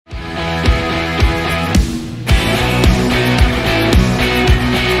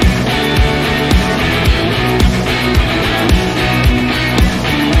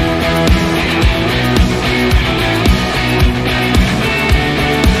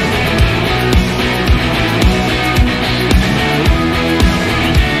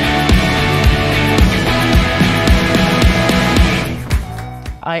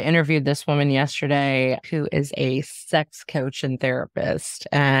interviewed this woman yesterday who is a sex coach and therapist,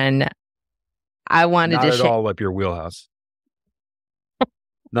 and I wanted Not to at all up your wheelhouse.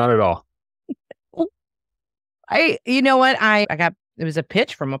 Not at all. You know what? I got, it was a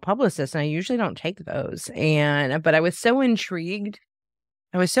pitch from a publicist, and I usually don't take those. But I was so intrigued.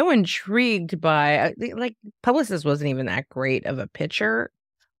 I was so intrigued by, like, publicist wasn't even that great of a pitcher,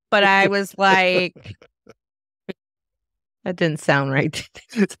 but I was like, that didn't sound right.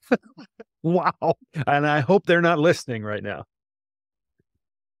 Wow. And I hope they're not listening right now.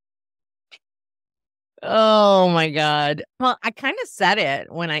 Oh my God. Well, I kind of said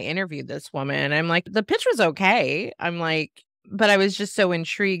it when I interviewed this woman. I'm like, the pitch was okay. I'm like, but I was just so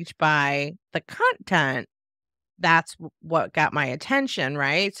intrigued by the content. That's what got my attention,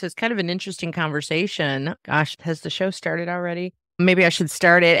 right? So it's kind of an interesting conversation. Gosh, has the show started already? Maybe I should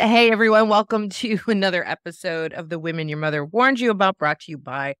start it. Hey, everyone. Welcome to another episode of The Women Your Mother Warned You About, brought to you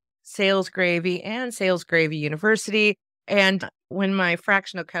by Sales Gravy and Sales Gravy University. And when my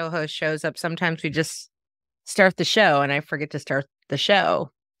fractional co-host shows up, sometimes we just start the show and I forget to start the show.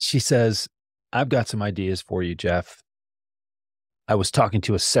 She says, I've got some ideas for you, Jeff. I was talking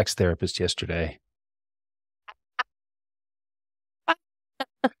to a sex therapist yesterday.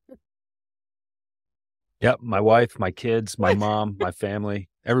 Yep, my wife, my kids, my mom, my family,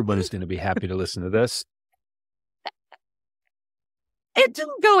 everybody's going to be happy to listen to this. It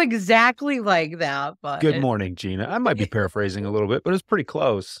didn't go exactly like that, but... Good morning, Gina. I might be paraphrasing a little bit, but it's pretty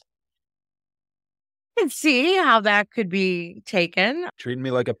close. And see how that could be taken. Treating me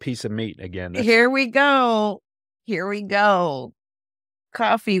like a piece of meat again. Here we go. Here we go.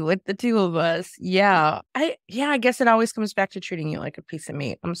 Coffee with the two of us. Yeah. I guess it always comes back to treating you like a piece of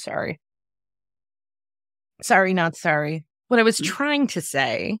meat. I'm sorry. Sorry, not sorry. What I was trying to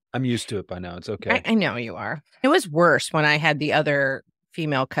say. I'm used to it by now. It's okay. I know you are. It was worse when I had the other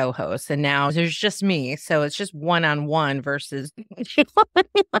female co-host, and now there's just me. So it's just one-on-one versus...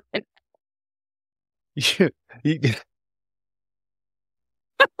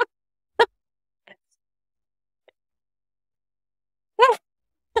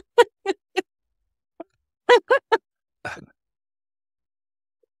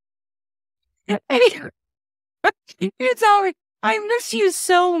 It's always, I miss you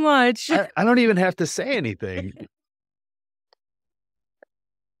so much. I don't even have to say anything.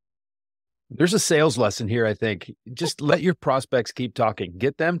 There's a sales lesson here, I think. Just let your prospects keep talking.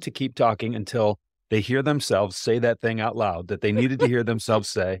 Get them to keep talking until they hear themselves say that thing out loud that they needed to hear themselves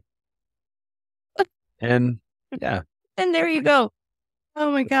say. And yeah. And there you go.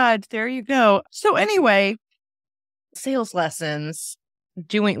 Oh my God, there you go. So anyway, sales lessons,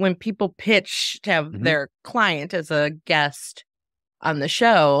 when people pitch to have their client as a guest on the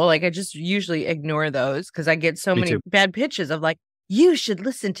show, like I just usually ignore those because I get so many bad pitches of like, you should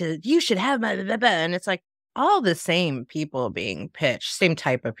have my, and it's like all the same people being pitched, same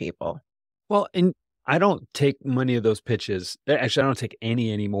type of people. Well, and I don't take many of those pitches. Actually, I don't take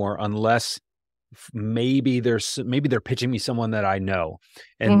any anymore unless maybe they're pitching me someone that I know.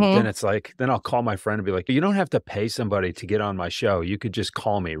 And then it's like, then I'll call my friend and be like, you don't have to pay somebody to get on my show. You could just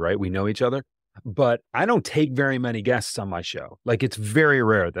call me, right? We know each other. But I don't take very many guests on my show. Like it's very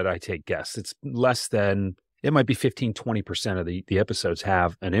rare that I take guests. It's less than, it might be 15, 20% of the episodes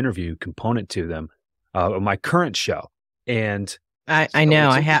have an interview component to them of my current show. And I know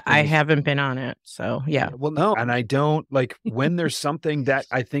I haven't been on it. So yeah. Well, no. And I don't like when there's something that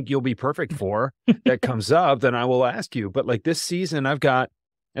I think you'll be perfect for that comes up, then I will ask you. But like this season, I've got,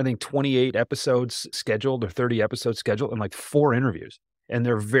 I think 28 episodes scheduled or 30 episodes scheduled and like 4 interviews, and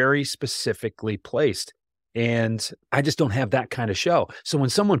they're very specifically placed. And I just don't have that kind of show. So when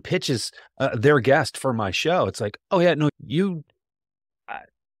someone pitches their guest for my show, it's like, oh yeah, no,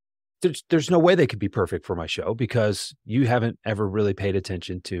 there's no way they could be perfect for my show because you haven't ever really paid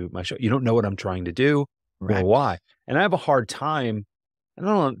attention to my show. You don't know what I'm trying to do or why. And I have a hard time. I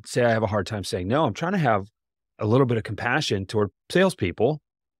don't want to say I have a hard time saying no. I'm trying to have a little bit of compassion toward salespeople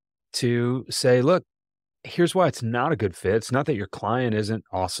to say, look, here's why it's not a good fit. It's not that your client isn't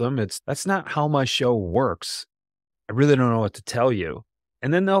awesome. That's not how my show works. I really don't know what to tell you.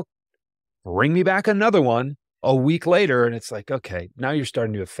 And then they'll bring me back another one a week later, and it's like, okay, now you're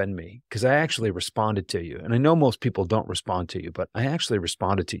starting to offend me because I actually responded to you. And I know most people don't respond to you, but I actually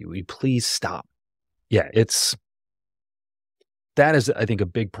responded to you. Will you please stop? Yeah, that is, I think, a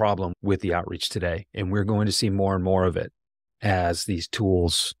big problem with the outreach today. And we're going to see more and more of it as these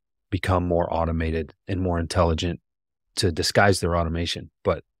tools become more automated and more intelligent to disguise their automation.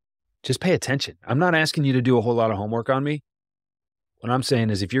 But just pay attention. I'm not asking you to do a whole lot of homework on me. What I'm saying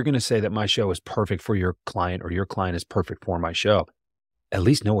is if you're going to say that my show is perfect for your client or your client is perfect for my show, at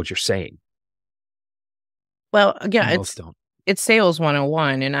least know what you're saying. Well, yeah, Most don't. it's sales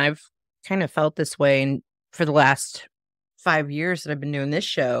 101. And I've kind of felt this way for the last 5 years that I've been doing this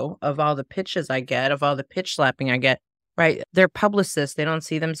show, of all the pitches I get, of all the pitch slapping I get, right? They're publicists. They don't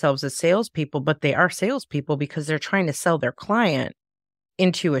see themselves as salespeople, but they are salespeople because they're trying to sell their client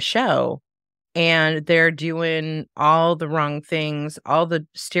into a show. And they're doing all the wrong things, all the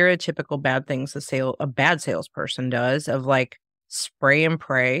stereotypical bad things a bad salesperson does, of like spray and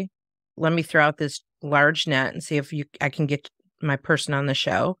pray. Let me throw out this large net and see if I can get my person on the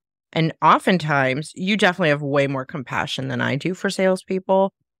show. And oftentimes, you definitely have way more compassion than I do for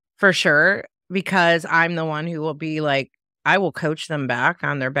salespeople, for sure, because I'm the one who will be like, I will coach them back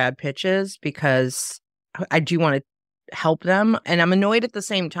on their bad pitches because I do want to help them. And I'm annoyed at the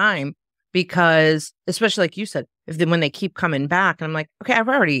same time because, especially like you said, when they keep coming back, and I'm like, okay, I've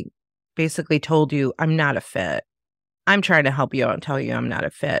already basically told you I'm not a fit. I'm trying to help you out and tell you I'm not a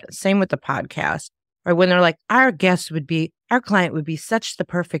fit. Same with the podcast. Or when they're like, our client would be such the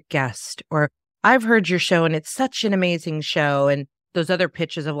perfect guest. Or I've heard your show and it's such an amazing show. And those other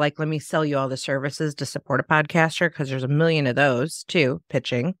pitches of like, let me sell you all the services to support a podcaster, because there's a million of those too,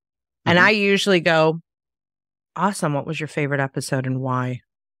 pitching. And I usually go, awesome. What was your favorite episode and why?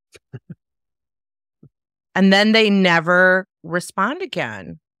 And then they never respond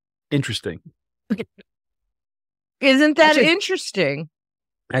again. Interesting. Isn't that interesting?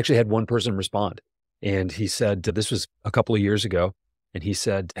 I actually had one person respond, and he said, this was a couple of years ago. And he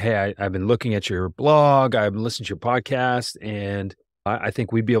said, hey, I've been looking at your blog. I've been listening to your podcast, and I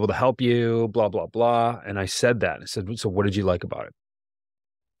think we'd be able to help you, blah, blah, blah. And I said that. I said, so what did you like about it?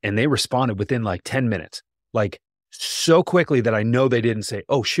 And they responded within like 10 minutes, like so quickly that I know they didn't say,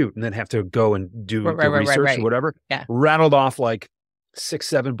 oh, shoot, and then have to go and do the research or whatever. Yeah. Rattled off like 6,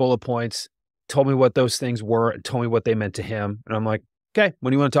 7 bullet points, told me what those things were, and told me what they meant to him. And I'm like, okay,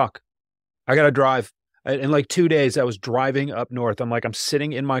 when do you want to talk? I got to drive. In like 2 days, I was driving up north. I'm like, I'm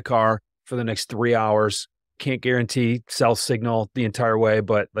sitting in my car for the next 3 hours. Can't guarantee cell signal the entire way,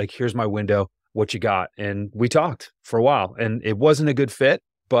 but like, here's my window. What you got? And we talked for a while, and it wasn't a good fit,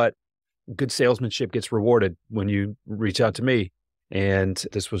 but good salesmanship gets rewarded when you reach out to me. And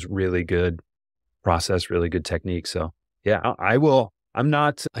this was really good process, really good technique. So yeah, I am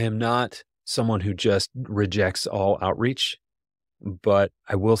not someone who just rejects all outreach, but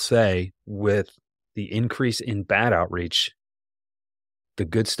I will say, with the increase in bad outreach, the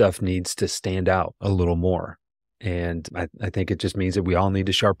good stuff needs to stand out a little more. And I think it just means that we all need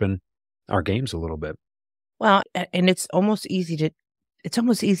to sharpen our games a little bit. Well, and it's almost easy to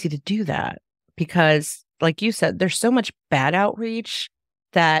do that because, like you said, there's so much bad outreach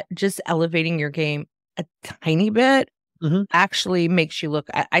that just elevating your game a tiny bit actually makes you look.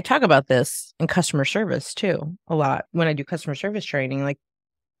 I talk about this in customer service too a lot when I do customer service training. Like,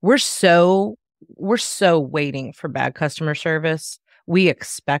 we're so waiting for bad customer service. We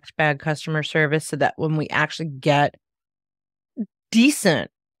expect bad customer service so that when we actually get decent,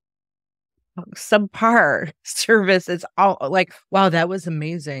 subpar service, it's all like, wow, that was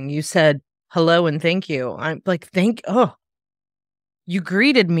amazing. You said hello and thank you. I'm like, you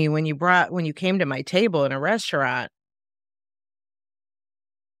greeted me when you came to my table in a restaurant.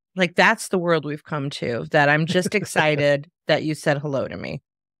 Like, that's the world we've come to, that I'm just excited that you said hello to me.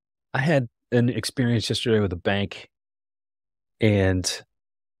 I had an experience yesterday with a bank, and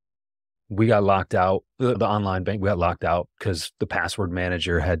we got locked out. The online bank, we got locked out because the password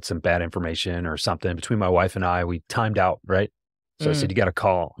manager had some bad information or something. Between my wife and I, we timed out, right? So I said, you got to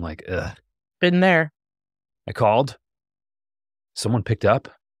call. I'm like, ugh. Been there. I called. Someone picked up.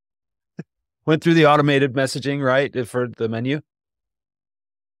 Went through the automated messaging, right, for the menu.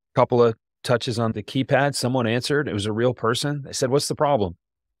 Couple of touches on the keypad. Someone answered. It was a real person. They said, what's the problem?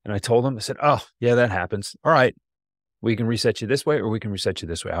 And I told them, I said, oh, yeah, that happens. All right. We can reset you this way, or we can reset you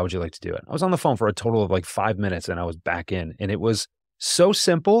this way. How would you like to do it? I was on the phone for a total of like 5 minutes, and I was back in. And it was so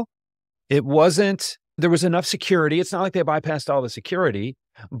simple. There was enough security. It's not like they bypassed all the security,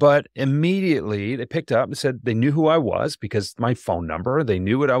 but immediately they picked up and said they knew who I was because my phone number, they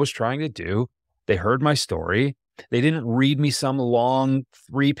knew what I was trying to do. They heard my story. They didn't read me some long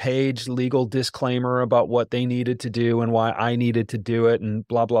 3-page legal disclaimer about what they needed to do and why I needed to do it and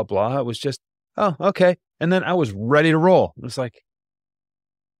blah, blah, blah. It was just, oh, okay. And then I was ready to roll. It was like,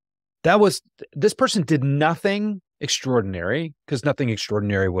 this person did nothing extraordinary because nothing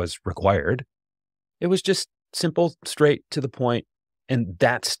extraordinary was required. It was just simple, straight to the point. And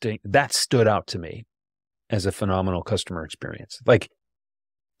that stood out to me as a phenomenal customer experience. Like,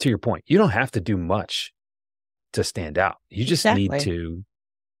 to your point, you don't have to do much to stand out. You just need to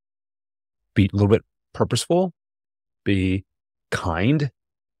be a little bit purposeful, be kind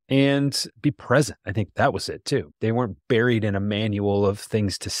and be present. I think that was it too. They weren't buried in a manual of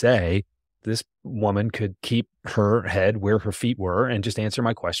things to say. This woman could keep her head where her feet were and just answer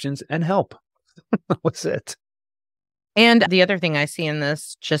my questions and help. That was it. And the other thing I see in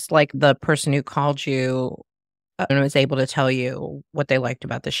this, just like the person who called you and was able to tell you what they liked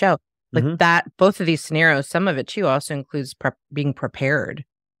about the show, like that, both of these scenarios, some of it too also includes being prepared,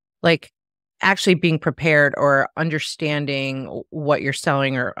 like actually being prepared or understanding what you're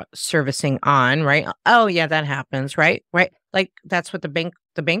selling or servicing on, right? Oh yeah, that happens, right? Right. Like that's what the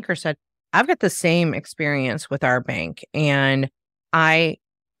banker said. I've got the same experience with our bank, and I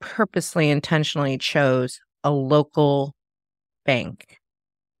purposely, intentionally chose a local bank,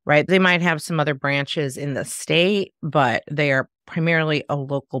 right? They might have some other branches in the state, but they are primarily a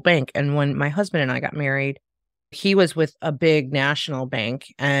local bank. And when my husband and I got married, he was with a big national bank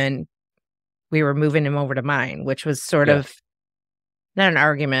and we were moving him over to mine, which was sort of not an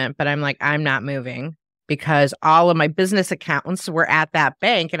argument, but I'm like, I'm not moving because all of my business accounts were at that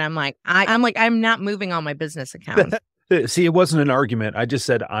bank. And I'm like, I'm not moving all my business accounts. See, it wasn't an argument. I just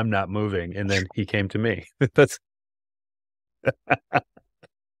said, I'm not moving. And then he came to me. That's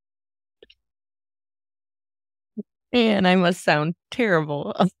and I must sound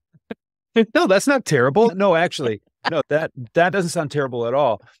terrible. No, that's not terrible. No, actually, no, that doesn't sound terrible at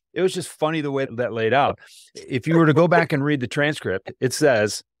all. It was just funny the way that laid out. If you were to go back and read the transcript, it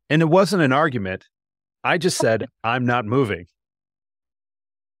says, and it wasn't an argument. I just said, I'm not moving.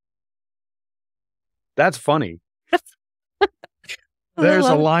 That's funny. There's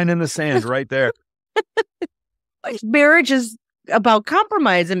a line in the sand right there. Marriage is about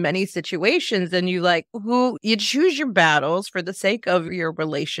compromise in many situations, and you choose your battles for the sake of your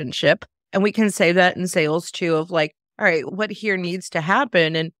relationship. And we can say that in sales too, of like, all right, what here needs to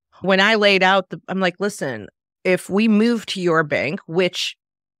happen. And when I laid out I'm like, listen, if we move to your bank,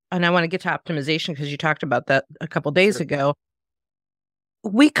 and I want to get to optimization because you talked about that a couple days ago,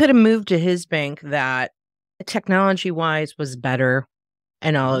 we could have moved to his bank that technology wise was better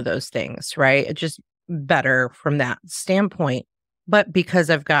and all of those things, right? It just better from that standpoint. But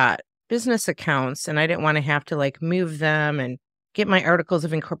because I've got business accounts and I didn't want to have to like move them and get my articles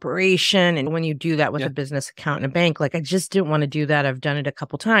of incorporation. And when you do that with a business account in a bank, like I just didn't want to do that. I've done it a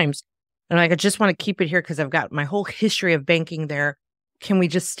couple times. And like, I just want to keep it here because I've got my whole history of banking there. Can we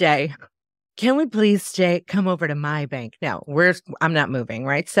just stay? Can we please stay? Come over to my bank. No, I'm not moving,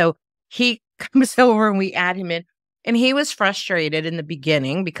 right? So he comes over and we add him in. And he was frustrated in the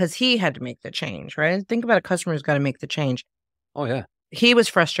beginning because he had to make the change, right? Think about a customer who's got to make the change. Oh, yeah. He was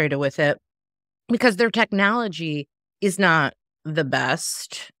frustrated with it because their technology is not the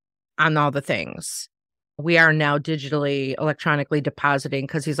best on all the things. We are now digitally, electronically depositing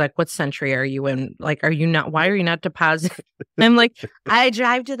because he's like, what century are you in? Like, why are you not depositing? I'm like, I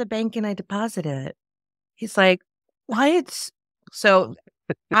drive to the bank and I deposit it. He's like, what? So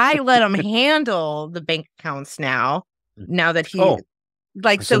I let him handle the bank accounts now that he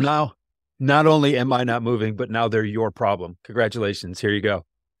so now not only am I not moving, but now they're your problem. Congratulations. Here you go.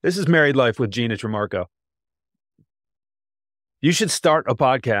 This is Married Life with Gina Trimarco. You should start a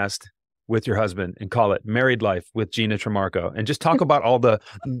podcast with your husband and call it Married Life with Gina Trimarco and just talk about all the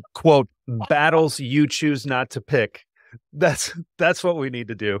quote battles you choose not to pick. That's what we need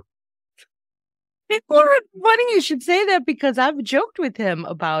to do. Well, funny you should say that because I've joked with him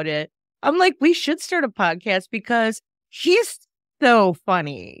about it. I'm like, we should start a podcast because he's so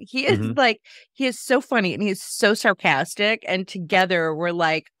funny. He is he is so funny and he's so sarcastic. And together we're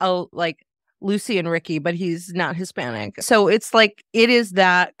like, Lucy and Ricky, but he's not Hispanic. So it's like, it is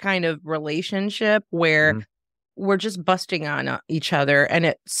that kind of relationship where we're just busting on each other. And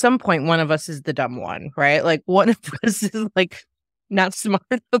at some point, one of us is the dumb one, right? Like one of us is like, not smart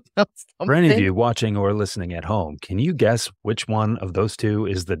about something. For any of you watching or listening at home, can you guess which one of those two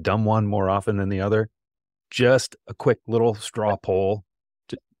is the dumb one more often than the other? Just a quick little straw poll.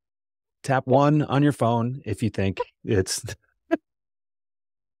 Tap one on your phone if you think it's...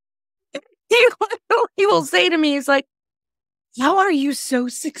 He will say to me, he's like, how are you so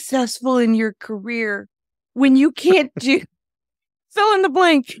successful in your career when you can't do fill in the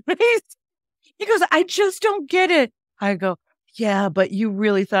blank? He goes, I just don't get it. I go, yeah, but you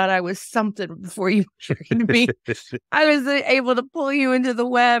really thought I was something before you trained me. I was able to pull you into the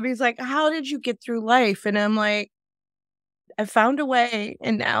web. He's like, how did you get through life? And I'm like, I found a way.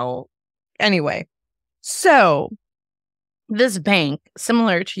 And now, anyway. So this bank,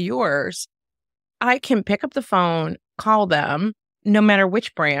 similar to yours, I can pick up the phone, call them, no matter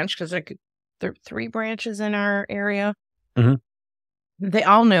which branch, because there are 3 branches in our area. They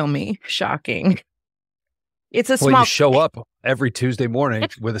all know me. Shocking. It's a small. You show up every Tuesday morning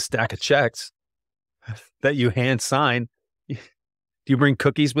with a stack of checks that you hand sign. Do you bring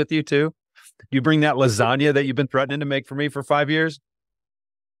cookies with you too? Do you bring that lasagna that you've been threatening to make for me for 5 years?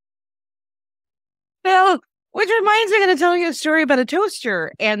 No, which reminds me, I'm going to tell you a story about a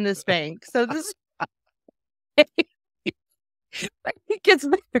toaster and this bank. So this it gets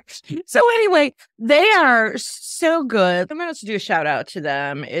better. So anyway, they are so good. I'm going to do a shout out to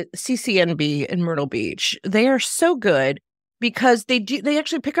them. CCNB in Myrtle Beach. They are so good because they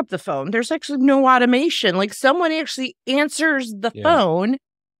actually pick up the phone. There's actually no automation. Like someone actually answers the phone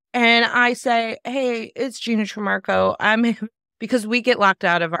and I say, hey, it's Gina Trimarco. Because we get locked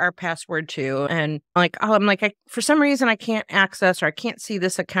out of our password too. And for some reason I can't access or I can't see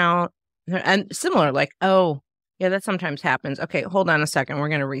this account. And similar, like, oh, yeah, that sometimes happens. Okay, hold on a second. We're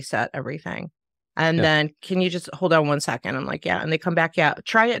going to reset everything. And then can you just hold on 1 second? I'm like, yeah. And they come back, yeah,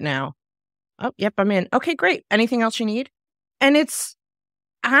 try it now. Oh, yep, I'm in. Okay, great. Anything else you need? And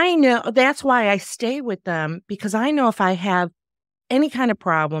I know that's why I stay with them, because I know if I have any kind of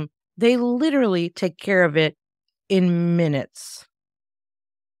problem, they literally take care of it in minutes.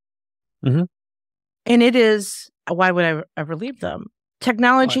 Mm-hmm. And it is, why would I ever leave them?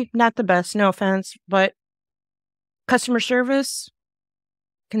 Technology, not the best, no offense, but customer service,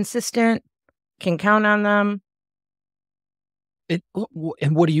 consistent, can count on them.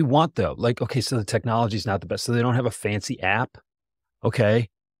 And what do you want though? Like, okay, so the technology is not the best. So they don't have a fancy app. Okay.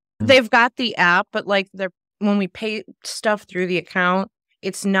 They've got the app, but like when we pay stuff through the account,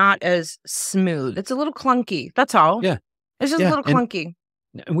 it's not as smooth. It's a little clunky. That's all. Yeah. It's just a little clunky.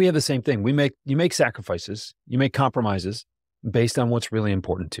 And we have the same thing. You make sacrifices, you make compromises based on what's really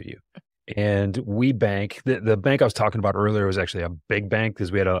important to you. And we bank, the bank I was talking about earlier was actually a big bank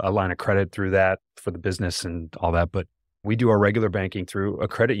because we had a line of credit through that for the business and all that. But we do our regular banking through a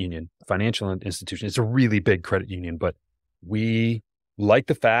credit union, financial institution. It's a really big credit union, but we like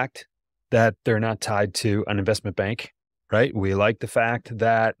the fact that they're not tied to an investment bank, right? We like the fact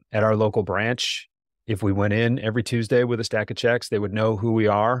that at our local branch, if we went in every Tuesday with a stack of checks, they would know who we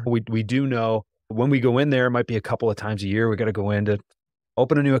are. We do know when we go in there, it might be a couple of times a year. We got to go in to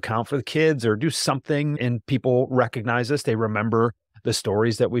open a new account for the kids or do something, and people recognize us. They remember the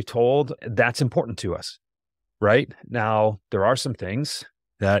stories that we've told. That's important to us, right? Now, there are some things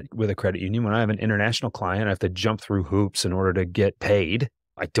that with a credit union, when I have an international client, I have to jump through hoops in order to get paid.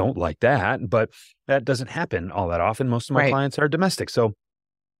 I don't like that, but that doesn't happen all that often. Most of my clients are domestic. So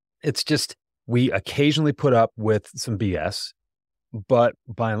it's just, we occasionally put up with some BS, but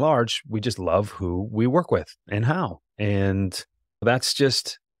by and large, we just love who we work with and how. And that's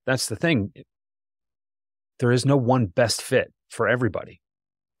the thing. There is no one best fit for everybody.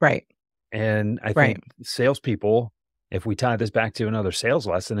 Right. And I think salespeople, if we tie this back to another sales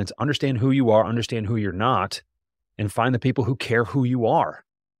lesson, it's understand who you are, understand who you're not, and find the people who care who you are.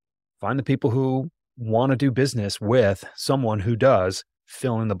 Find the people who want to do business with someone who does,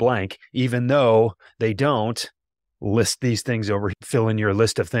 fill in the blank, even though they don't list these things over, fill in your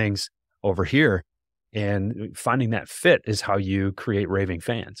list of things over here. And finding that fit is how you create raving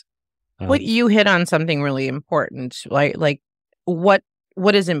fans. What you hit on something really important, like what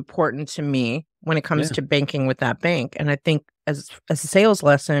is important to me when it comes to banking with that bank. And I think as a sales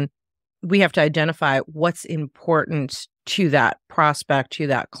lesson, we have to identify what's important to that prospect, to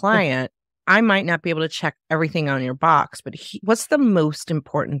that client. I might not be able to check everything on your box, but what's the most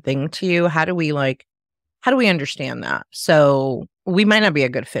important thing to you? How do we understand that? So we might not be a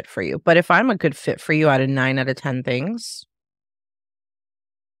good fit for you, but if I'm a good fit for you out of 9 out of 10 things,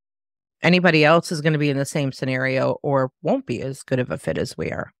 anybody else is going to be in the same scenario or won't be as good of a fit as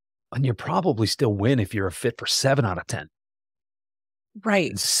we are. And you probably still win if you're a fit for 7 out of 10.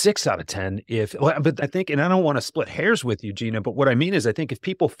 Right. 6 out of 10 but I think, and I don't want to split hairs with you, Gina, but what I mean is I think if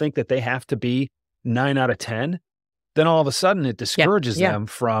people think that they have to be 9 out of 10, then all of a sudden it discourages them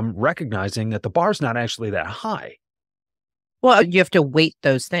from recognizing that the bar's not actually that high. Well, you have to weight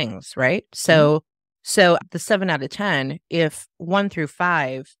those things, right? So the 7 out of 10, if 1 through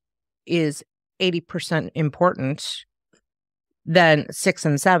 5 is 80% important, then 6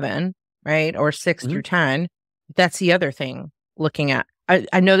 and 7, right? Or 6 through 10, that's the other thing looking at.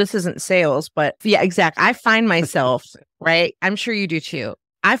 I know this isn't sales, but yeah, exactly. I find myself, right? I'm sure you do too.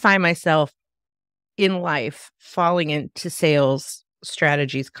 I find myself in life falling into sales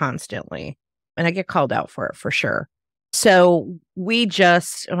strategies constantly, and I get called out for it for sure. So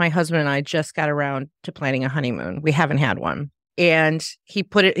my husband and I just got around to planning a honeymoon. We haven't had one. And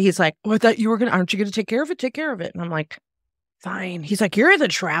he's like, oh, I thought aren't you going to take care of it? Take care of it. And I'm like, fine. He's like, you're the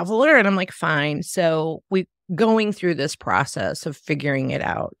traveler. And I'm like, fine. So we going through this process of figuring it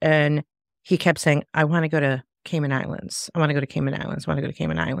out. And he kept saying, I want to go to Cayman Islands. I want to go to Cayman Islands. I want to go to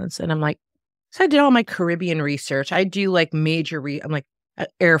Cayman Islands. And I'm like, so I did all my Caribbean research. I do like I'm like,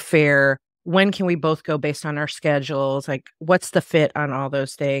 airfare. When can we both go based on our schedules? Like, what's the fit on all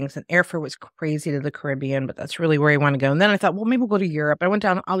those things? And airfare was crazy to the Caribbean, but that's really where I want to go. And then I thought, well, maybe we'll go to Europe. I went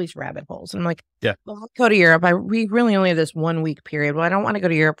down all these rabbit holes. And I'm like, yeah, well, I'll go to Europe. We really only have this 1 week period. Well, I don't want to go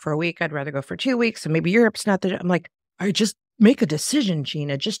to Europe for a week. I'd rather go for 2 weeks. And maybe Europe's not I'm like, all right, just make a decision,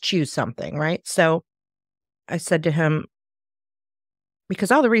 Gina. Just choose something, right? So I said to him,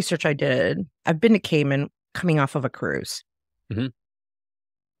 because all the research I did, I've been to Cayman coming off of a cruise. Mm-hmm.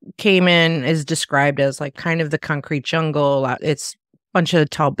 Cayman is described as like kind of the concrete jungle. It's a bunch of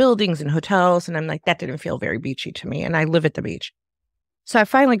tall buildings and hotels. And I'm like, that didn't feel very beachy to me. And I live at the beach. So I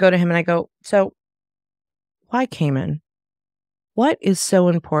finally go to him and I go, so why Cayman? What is so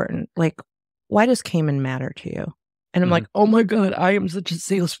important? Like, why does Cayman matter to you? And I'm like, oh my God, I am such a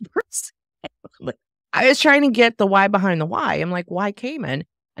salesperson. I was trying to get the why behind the why. I'm like, why Cayman?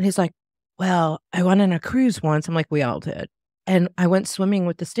 And he's like, well, I went on a cruise once. I'm like, we all did. And I went swimming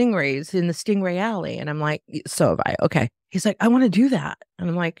with the stingrays in the Stingray Alley. And I'm like, so have I. Okay. He's like, I want to do that. And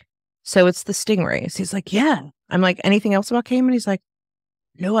I'm like, so it's the stingrays. He's like, yeah. I'm like, anything else about Cayman? He's like,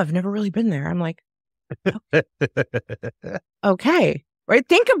 no, I've never really been there. I'm like, okay. Right.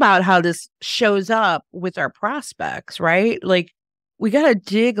 Think about how this shows up with our prospects, right? Like, we got to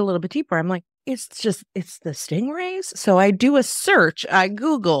dig a little bit deeper. I'm like, it's the stingrays. So I do a search. I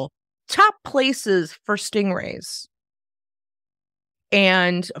Google top places for stingrays.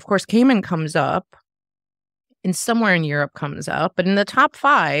 And of course, Cayman comes up and somewhere in Europe comes up. But in the top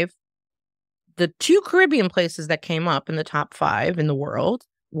 5, the 2 Caribbean places that came up in the top 5 in the world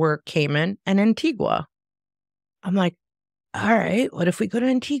were Cayman and Antigua. I'm like, all right, what if we go to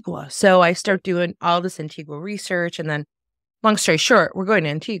Antigua? So I start doing all this Antigua research. And then long story short, we're going to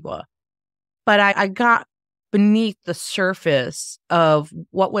Antigua. But I got beneath the surface of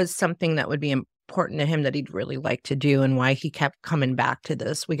what was something that would be important to him that he'd really like to do and why he kept coming back to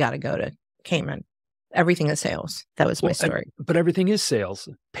this. We got to go to Cayman. Everything is sales. That was my story. But everything is sales.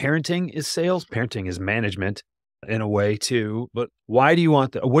 Parenting is sales. Parenting is management in a way too. But why do you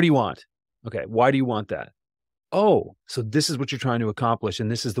want that? What do you want? Okay. Why do you want that? Oh, so this is what you're trying to accomplish. And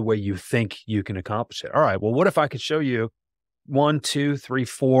this is the way you think you can accomplish it. All right. Well, what if I could show you 1, 2, 3,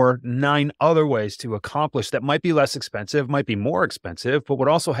 4, 9 other ways to accomplish that might be less expensive, might be more expensive, but would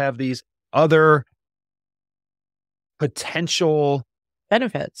also have these other potential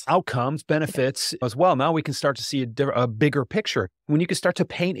outcomes, benefits as well. Now we can start to see a bigger picture. When you can start to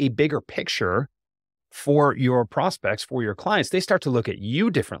paint a bigger picture for your prospects, for your clients, they start to look at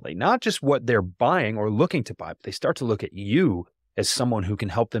you differently, not just what they're buying or looking to buy, but they start to look at you as someone who can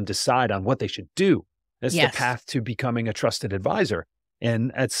help them decide on what they should do. That's the path to becoming a trusted advisor.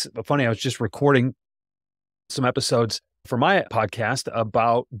 And it's funny, I was just recording some episodes for my podcast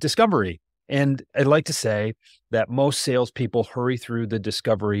about discovery. And I'd like to say that most salespeople hurry through the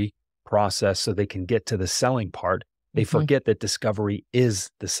discovery process so they can get to the selling part. They forget that discovery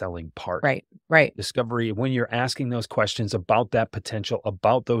is the selling part. Right. Discovery, when you're asking those questions about that potential,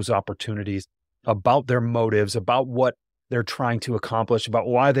 about those opportunities, about their motives, about what they're trying to accomplish, about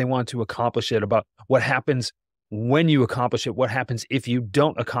why they want to accomplish it, about what happens when you accomplish it, what happens if you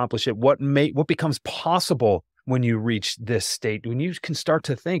don't accomplish it, what becomes possible when you reach this state, when you can start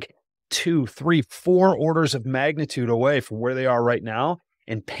to think 2, 3, 4 orders of magnitude away from where they are right now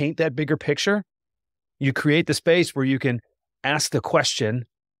and paint that bigger picture, you create the space where you can ask the question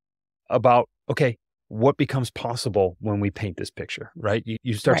about, okay, what becomes possible when we paint this picture, right?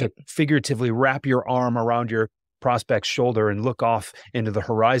 You start to figuratively wrap your arm around your prospect's shoulder and look off into the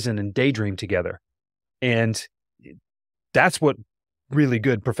horizon and daydream together. And that's what really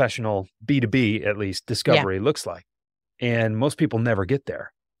good professional B2B, at least discovery looks like. And most people never get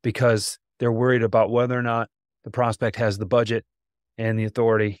there because they're worried about whether or not the prospect has the budget and the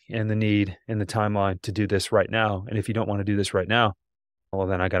authority and the need and the timeline to do this right now. And if you don't want to do this right now, well,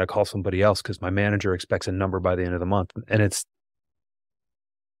 then I got to call somebody else because my manager expects a number by the end of the month. And it's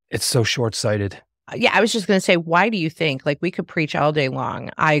so short-sighted. Yeah, I was just going to say, why do you think, like, we could preach all day long.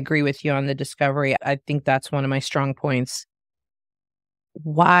 I agree with you on the discovery. I think that's one of my strong points.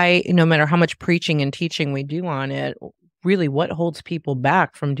 Why, no matter how much preaching and teaching we do on it, really what holds people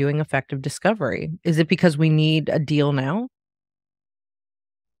back from doing effective discovery? Is it because we need a deal now?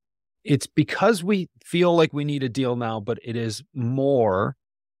 It's because we feel like we need a deal now, but it is more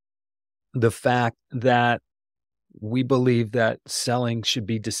the fact that we believe that selling should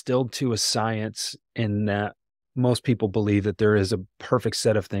be distilled to a science, and that most people believe that there is a perfect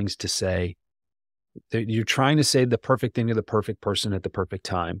set of things to say. That you're trying to say the perfect thing to the perfect person at the perfect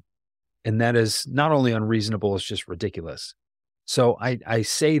time. And that is not only unreasonable, it's just ridiculous. So I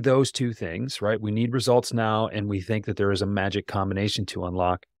say those two things, right? We need results now, and we think that there is a magic combination to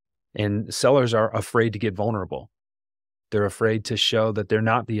unlock. And sellers are afraid to get vulnerable. They're afraid to show that they're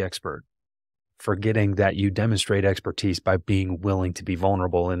not the expert, forgetting that you demonstrate expertise by being willing to be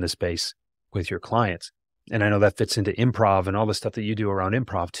vulnerable in the space with your clients. And I know that fits into improv and all the stuff that you do around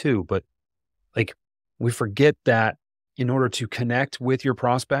improv too, but like we forget that in order to connect with your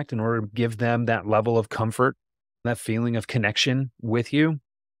prospect, in order to give them that level of comfort, that feeling of connection with you,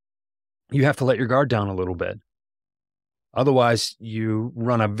 you have to let your guard down a little bit. Otherwise, you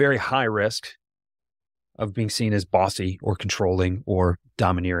run a very high risk of being seen as bossy or controlling or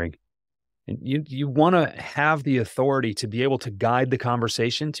domineering. And you want to have the authority to be able to guide the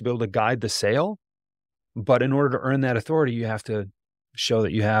conversation, to be able to guide the sale. But in order to earn that authority, you have to show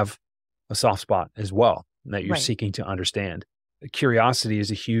that you have a soft spot as well, and that you're seeking to understand. Curiosity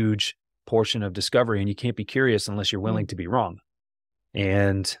is a huge portion of discovery, and you can't be curious unless you're willing to be wrong.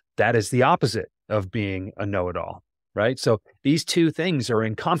 And that is the opposite of being a know-it-all, right? So these two things are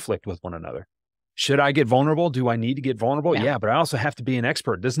in conflict with one another. Should I get vulnerable? Do I need to get vulnerable? Yeah, but I also have to be an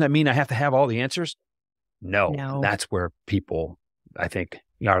expert. Doesn't that mean I have to have all the answers? No. That's where people, I think,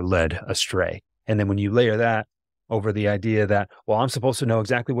 are led astray. And then when you layer that over the idea that, well, I'm supposed to know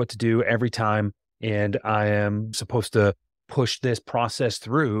exactly what to do every time, and I am supposed to push this process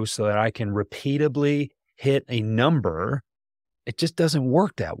through so that I can repeatably hit a number, it just doesn't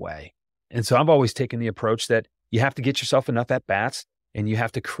work that way. And so I've always taken the approach that you have to get yourself enough at-bats, and you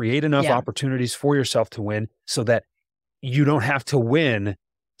have to create enough opportunities for yourself to win so that you don't have to win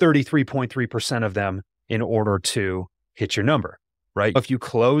 33.3% of them in order to hit your number, right? If you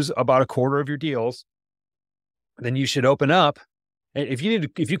close about a quarter of your deals, then you should open up. If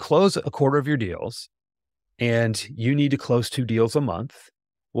you close a quarter of your deals and you need to close 2 deals a month,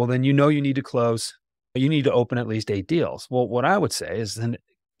 well, then you need to open at least 8 deals. Well, what I would say is then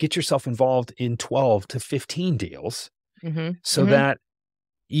get yourself involved in 12 to 15 deals so that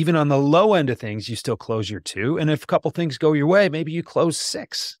even on the low end of things, you still close your 2. And if a couple things go your way, maybe you close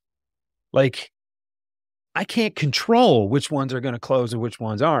 6. Like, I can't control which ones are going to close and which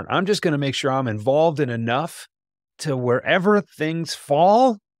ones aren't. I'm just going to make sure I'm involved in enough to wherever things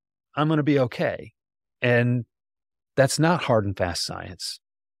fall, I'm going to be okay. And that's not hard and fast science.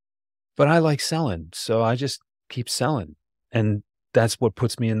 But I like selling, so I just keep selling. And that's what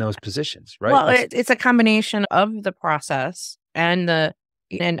puts me in those positions, right? Well, it's a combination of the process and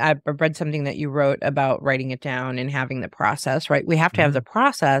I've read something that you wrote about writing it down and having the process, right? We have to have the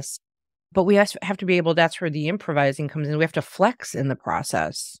process, but we have to be able, that's where the improvising comes in. We have to flex in the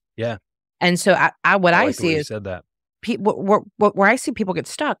process. Yeah. And so what I see is said that. Where I see people get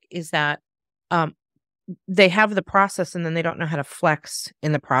stuck is that they have the process and then they don't know how to flex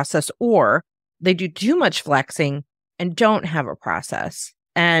in the process, or they do too much flexing and don't have a process.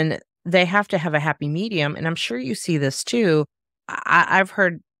 And they have to have a happy medium. And I'm sure you see this too. I've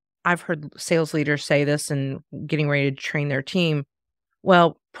heard sales leaders say this and getting ready to train their team.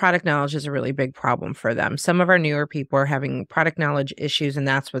 Well, product knowledge is a really big problem for them. Some of our newer people are having product knowledge issues, and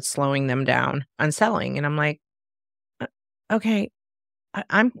that's what's slowing them down on selling. And I'm like, okay,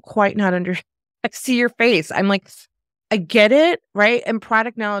 I'm quite not I see your face. I'm like, I get it, right? And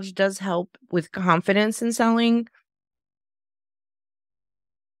product knowledge does help with confidence in selling.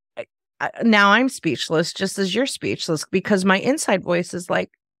 Now I'm speechless, just as you're speechless, because my inside voice is like,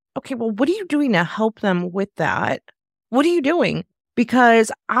 okay, well, what are you doing to help them with that? What are you doing?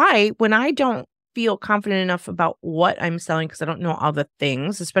 Because when I don't feel confident enough about what I'm selling, because I don't know all the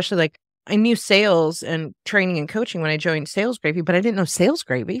things, especially like I knew sales and training and coaching when I joined Sales Gravy, but I didn't know Sales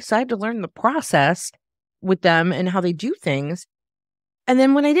Gravy. So I had to learn the process with them and how they do things. And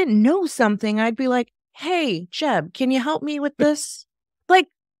then when I didn't know something, I'd be like, hey, Jeb, can you help me with this? Like,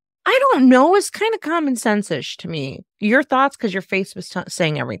 I don't know. It's kind of common sense-ish to me. Your thoughts, because your face was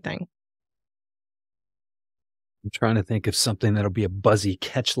saying everything. I'm trying to think of something that'll be a buzzy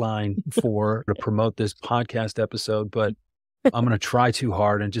catch line to promote this podcast episode, but I'm going to try too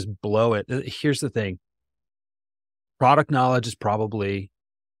hard and just blow it. Here's the thing. Product knowledge is probably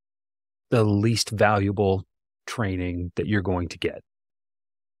the least valuable training that you're going to get.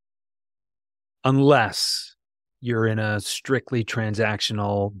 Unless you're in a strictly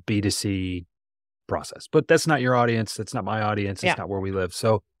transactional B2C process. But that's not your audience. That's not my audience. It's not where we live.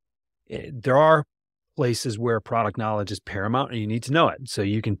 So there are places where product knowledge is paramount and you need to know it so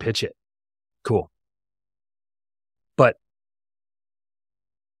you can pitch it. Cool. But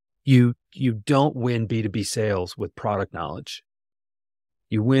you don't win B2B sales with product knowledge.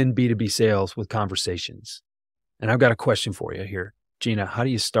 You win B2B sales with conversations. And I've got a question for you here. Gina, how do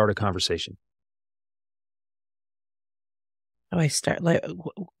you start a conversation? How do I start? Like,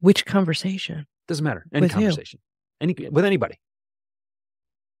 which conversation? Doesn't matter. Any With who? conversation. With anybody.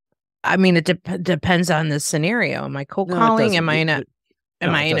 I mean, it depends on the scenario. Am I cold No, it calling? doesn't. Am I in a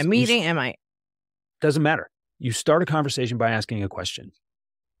No, it doesn't. meeting? Am I? Doesn't matter. You start a conversation by asking a question.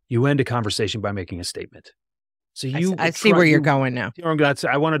 You end a conversation by making a statement. So I see where you're going now.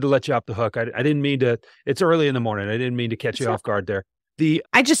 I wanted to let you off the hook. I didn't mean to. It's early in the morning. I didn't mean to catch you off guard there.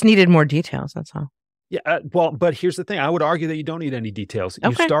 I just needed more details. That's all. Yeah. Well, but here's the thing. I would argue that you don't need any details. Okay.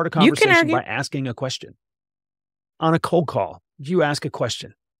 You start a conversation by asking a question. On a cold call, you ask a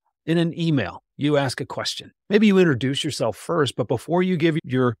question. In an email, you ask a question. Maybe you introduce yourself first, but before you give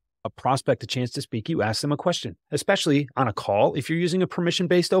a prospect a chance to speak, you ask them a question, especially on a call. If you're using a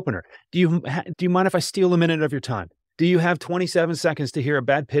permission-based opener, do you mind if I steal a minute of your time? Do you have 27 seconds to hear a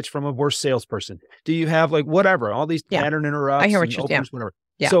bad pitch from a worse salesperson? Do you have whatever, all these pattern interrupts? I hear what you're saying. Whatever.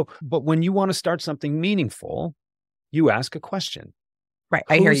 Yeah. So, but when you want to start something meaningful, you ask a question. Right.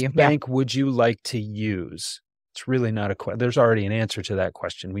 I hear you. Whose bank would you like to use? It's really not a question. There's already an answer to that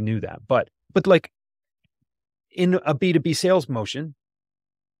question. We knew that. But like in a B2B sales motion,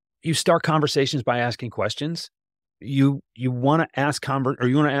 you start conversations by asking questions. You want to ask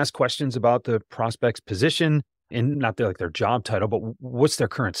questions about the prospect's position and not their job title, but what's their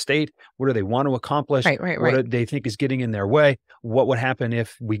current state? What do they want to accomplish? Right. What do they think is getting in their way? What would happen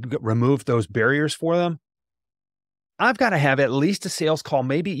if we remove those barriers for them? I've got to have at least a sales call,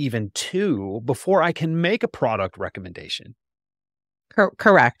 maybe even 2, before I can make a product recommendation.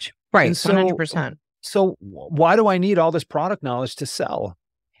 Correct. Right. So, 100%. So why do I need all this product knowledge to sell?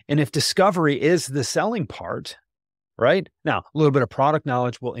 And if discovery is the selling part, right? Now, a little bit of product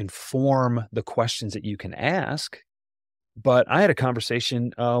knowledge will inform the questions that you can ask. But I had a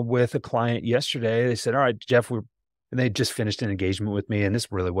conversation with a client yesterday. They said, all right, Jeff, and they just finished an engagement with me. And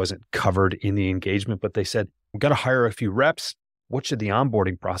this really wasn't covered in the engagement, but they said, we've got to hire a few reps. What should the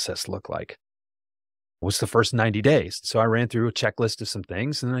onboarding process look like? What's the first 90 days? So I ran through a checklist of some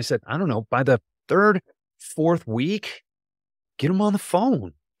things. And I said, I don't know, by the 3rd, 4th week, get them on the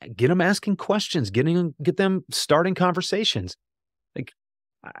phone, get them asking questions, get them starting conversations.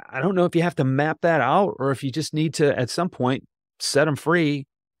 I don't know if you have to map that out or if you just need to, at some point, set them free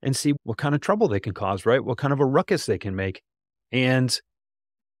and see what kind of trouble they can cause, right? What kind of a ruckus they can make. And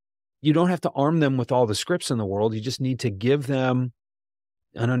you don't have to arm them with all the scripts in the world. You just need to give them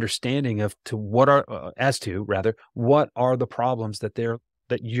an understanding what are the problems that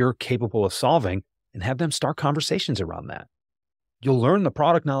you're capable of solving, and have them start conversations around that. You'll learn the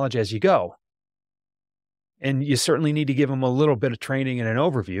product knowledge as you go. And you certainly need to give them a little bit of training and an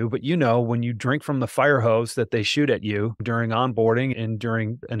overview, but when you drink from the fire hose that they shoot at you during onboarding and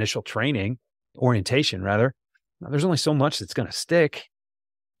during initial orientation, there's only so much that's going to stick.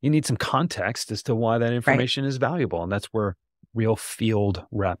 You need some context as to why that information is valuable. And that's where real field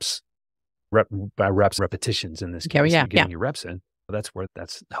repetitions in this case, getting your reps in. That's where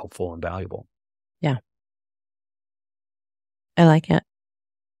that's helpful and valuable. Yeah. I like it.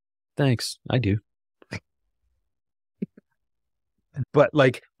 Thanks. I do. But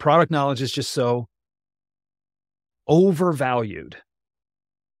product knowledge is just so overvalued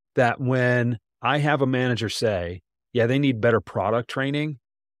that when I have a manager say, yeah, they need better product training,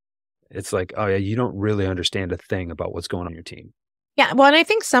 it's like, oh yeah, you don't really understand a thing about what's going on in your team. Yeah. Well, and I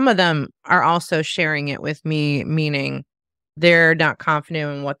think some of them are also sharing it with me, meaning they're not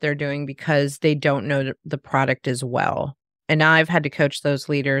confident in what they're doing because they don't know the product as well. And I've had to coach those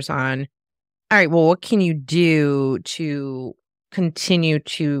leaders on, all right, well, what can you do to continue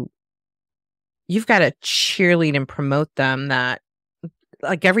to, you've got to cheerlead and promote them that,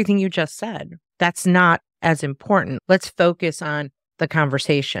 like everything you just said, that's not as important. Let's focus on the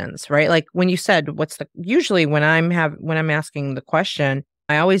conversations, right? Like when you said, usually when I'm asking the question,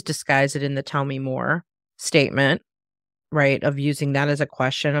 I always disguise it in the tell me more statement, right? Of using that as a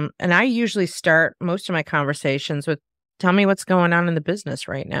question. And I usually start most of my conversations with, tell me what's going on in the business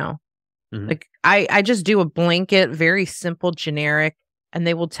right now. Mm-hmm. Like I just do a blanket, very simple, generic, and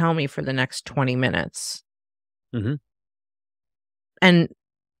they will tell me for the next 20 minutes. Mm-hmm. And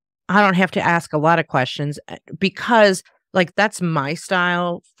I don't have to ask a lot of questions because that's my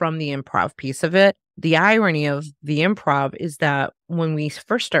style from the improv piece of it. The irony of the improv is that when we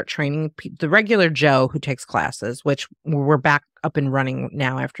first start training, the regular Joe who takes classes, which we're back up and running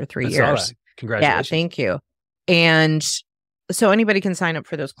now after 3 years. Congratulations. Yeah, thank you. And so anybody can sign up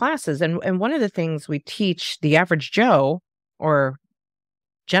for those classes. And one of the things we teach the average Joe or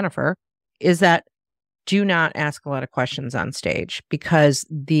Jennifer is that do not ask a lot of questions on stage, because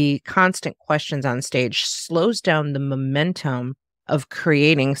the constant questions on stage slows down the momentum of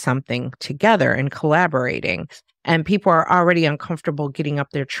creating something together and collaborating. And people are already uncomfortable getting up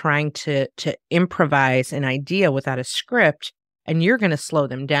there trying to improvise an idea without a script. And you're going to slow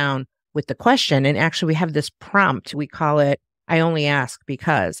them down with the question. And actually, we have this prompt. We call it, I only ask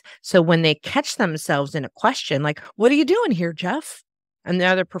because. So when they catch themselves in a question, like, what are you doing here, Jeff? And the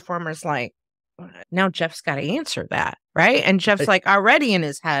other performer's like, now Jeff's got to answer that. Right. And Jeff's like already in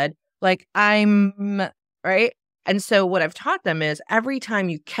his head, like, I'm right. And so what I've taught them is every time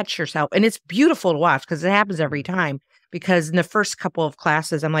you catch yourself, and it's beautiful to watch because it happens every time, because in the first couple of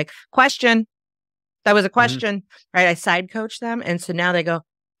classes, I'm like, question, that was a question, right? I side coach them. And so now they go,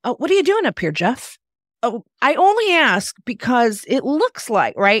 oh, what are you doing up here, Jeff? Oh, I only ask because it looks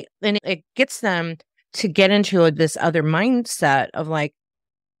like, right? And it gets them to get into this other mindset of like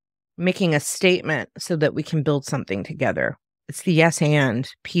making a statement so that we can build something together. It's the yes and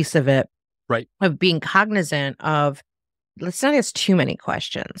piece of it. Right. Of being cognizant of, let's not ask too many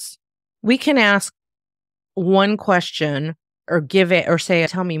questions. We can ask one question or give it or say,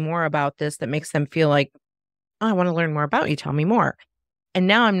 tell me more about this, that makes them feel like, oh, I want to learn more about you. Tell me more. And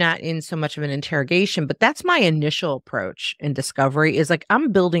now I'm not in so much of an interrogation, but that's my initial approach in discovery is like,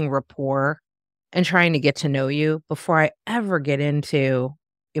 I'm building rapport and trying to get to know you before I ever get into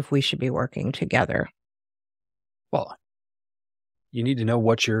if we should be working together. Well, you need to know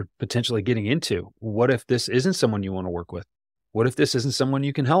what you're potentially getting into. What if this isn't someone you want to work with? What if this isn't someone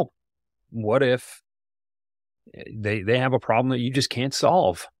you can help? What if they have a problem that you just can't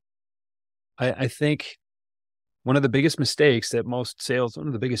solve? I think one of the biggest mistakes that one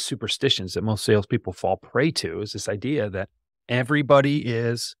of the biggest superstitions that most salespeople fall prey to is this idea that everybody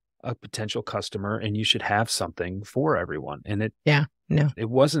is a potential customer and you should have something for everyone. And it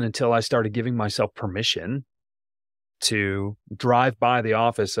wasn't until I started giving myself permission to drive by the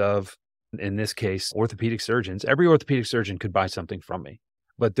office of, in this case, orthopedic surgeons. Every orthopedic surgeon could buy something from me,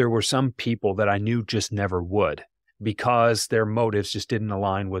 but there were some people that I knew just never would because their motives just didn't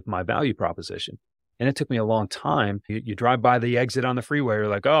align with my value proposition. And it took me a long time. You drive by the exit on the freeway, you're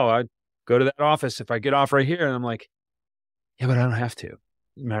like, oh, I'd go to that office if I get off right here. And I'm like, yeah, but I don't have to.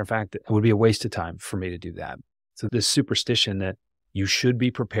 Matter of fact, it would be a waste of time for me to do that. So this superstition that you should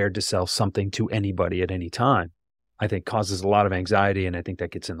be prepared to sell something to anybody at any time, I think causes a lot of anxiety. And I think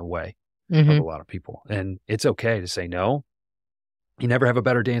that gets in the way of a lot of people. And it's okay to say no. You never have a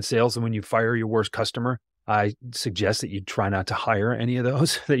better day in sales than when you fire your worst customer. I suggest that you try not to hire any of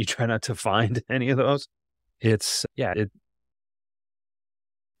those, that you try not to find any of those. That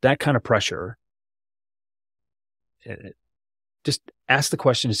kind of pressure. Just ask the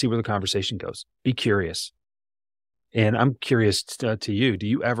question to see where the conversation goes. Be curious. And I'm curious to you, do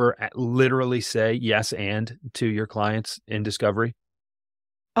you ever literally say yes and to your clients in discovery?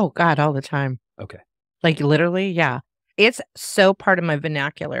 Oh, God, all the time. Okay. Like literally, yeah. It's so part of my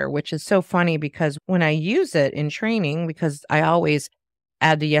vernacular, which is so funny because when I use it in training, because I always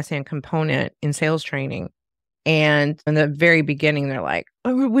add the yes and component in sales training. And in the very beginning, they're like,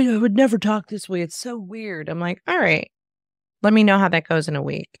 I would never talk this way. It's so weird. I'm like, all right, let me know how that goes in a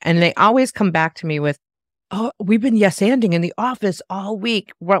week. And they always come back to me with, oh, we've been yes-anding in the office all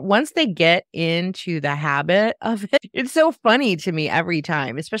week. Once they get into the habit of it, it's so funny to me every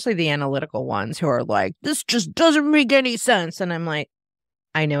time, especially the analytical ones who are like, this just doesn't make any sense. And I'm like,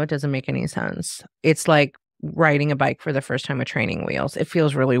 I know it doesn't make any sense. It's like riding a bike for the first time with training wheels. It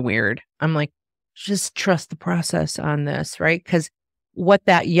feels really weird. I'm like, just trust the process on this, right? Because what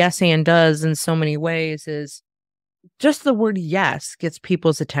that yes and does in so many ways is just the word yes gets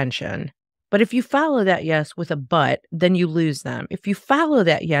people's attention. But if you follow that yes with a but, then you lose them. If you follow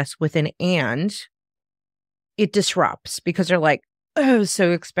that yes with an and, it disrupts because they're like, oh,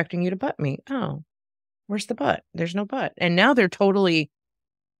 so expecting you to butt me. Oh, where's the but? There's no but. And now they're totally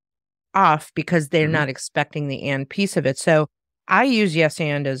off because they're not expecting the and piece of it. So I use yes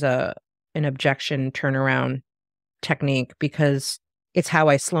and as an objection turnaround technique because it's how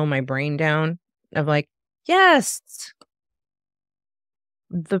I slow my brain down of like, yes,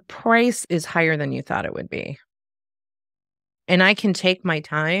 the price is higher than you thought it would be. And I can take my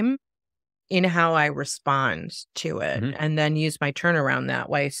time in how I respond to it and then use my turnaround that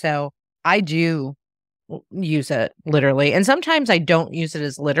way. So I do use it literally. And sometimes I don't use it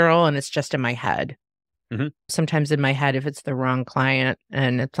as literal and it's just in my head. Sometimes in my head, if it's the wrong client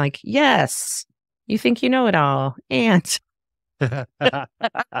and it's like, yes, you think you know it all. And it's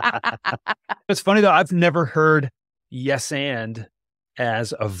funny though. I've never heard yes and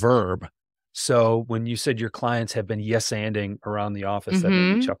as a verb. So when you said your clients have been yes-anding around the office, that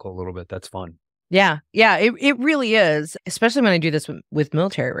made me chuckle a little bit. That's fun. Yeah. Yeah. It really is. Especially when I do this with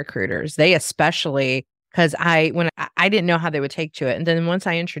military recruiters. They especially Because I didn't know how they would take to it. And then once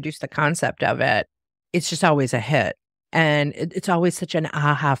I introduced the concept of it, it's just always a hit. And it's always such an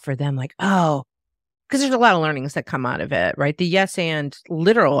aha for them, like, oh, because there's a lot of learnings that come out of it, right? The yes and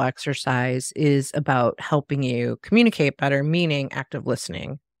literal exercise is about helping you communicate better, meaning active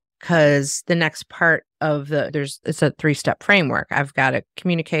listening. Because the next part of it's a 3-step framework. I've got to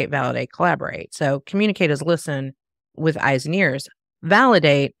communicate, validate, collaborate. So communicate is listen with eyes and ears.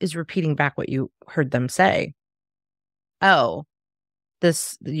 Validate is repeating back what you heard them say. Oh,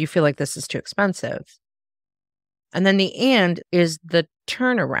 you feel like this is too expensive. And then the and is the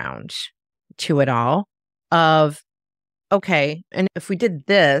turnaround to it all of, okay, and if we did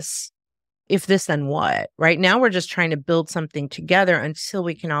this, if this, then what? Right now, we're just trying to build something together until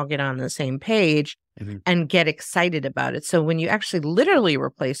we can all get on the same page and get excited about it. So when you actually literally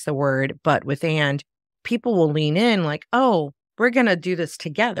replace the word but with and, people will lean in like, oh, we're going to do this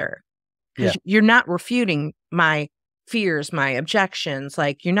together. Because you're not refuting my fears, my objections.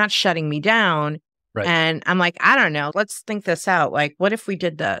 Like, you're not shutting me down. Right. And I'm like, I don't know. Let's think this out. Like, what if we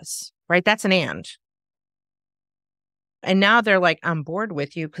did this? Right? That's an and. And now they're like on board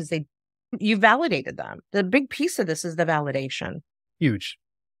with you because you validated them. The big piece of this is the validation. Huge.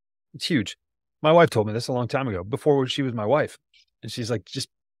 It's huge. My wife told me this a long time ago, before she was my wife. And she's like, just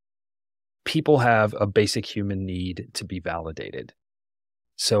people have a basic human need to be validated.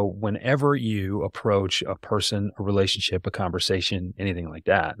 So whenever you approach a person, a relationship, a conversation, anything like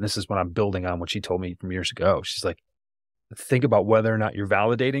that, and this is what I'm building on what she told me from years ago. She's like, think about whether or not you're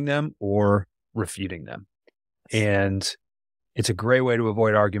validating them or refuting them. And it's a great way to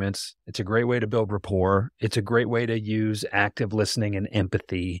avoid arguments. It's a great way to build rapport. It's a great way to use active listening and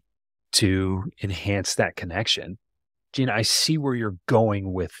empathy to enhance that connection. Gina, I see where you're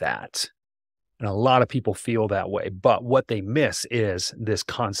going with that. And a lot of people feel that way. But what they miss is this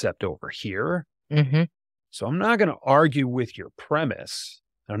concept over here. Mm-hmm. So I'm not going to argue with your premise.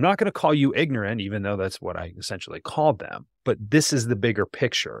 I'm not going to call you ignorant, even though that's what I essentially called them. But this is the bigger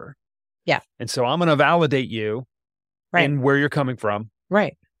picture. Yeah. And so I'm going to validate you in where you're coming from.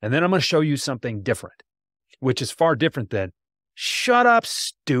 Right. And then I'm going to show you something different, which is far different than, shut up,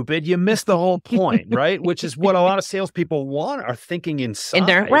 stupid. You missed the whole point, right? Which is what a lot of salespeople are thinking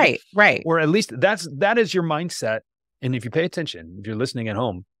inside. Right. Or at least that is your mindset. And if you pay attention, if you're listening at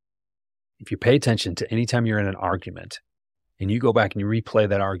home, if you pay attention to anytime you're in an argument and you go back and you replay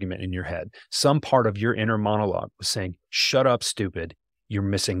that argument in your head, some part of your inner monologue was saying, shut up, stupid. You're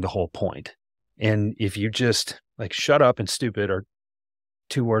missing the whole point. And if you just like shut up and stupid are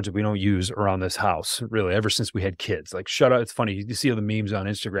two words that we don't use around this house, really, ever since we had kids. Like, shut up. It's funny. You see all the memes on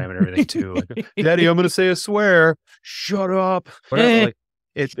Instagram and everything too. Like, Daddy, I'm going to say a swear. Shut up. Whatever. Like,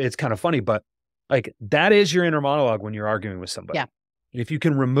 it's kind of funny, but like that is your inner monologue when you're arguing with somebody. Yeah. If you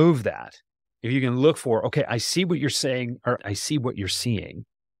can remove that, if you can look for, okay, I see what you're saying, or I see what you're seeing,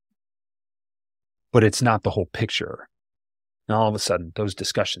 but it's not the whole picture. And all of a sudden, those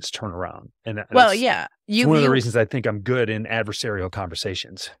discussions turn around. And it's one of the reasons I think I'm good in adversarial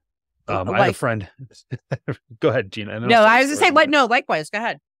conversations. I had a friend. Go ahead, Gina. No, I was going to say, no, likewise. Go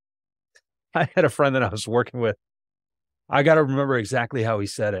ahead. I had a friend that I was working with. I got to remember exactly how he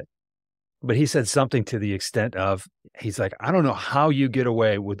said it. But he said something to the extent of, he's like, I don't know how you get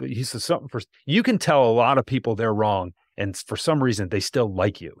away with it. He said something you can tell a lot of people they're wrong. And for some reason, they still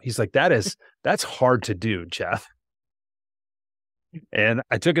like you. He's like, that's hard to do, Jeff. And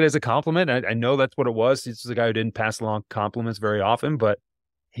I took it as a compliment. I know that's what it was. He's a guy who didn't pass along compliments very often, but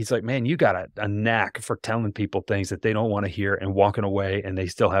he's like, man, you got a knack for telling people things that they don't want to hear and walking away and they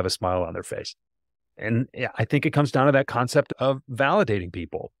still have a smile on their face. And I think it comes down to that concept of validating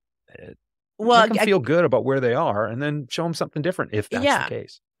people. Make them feel good about where they are and then show them something different if that's the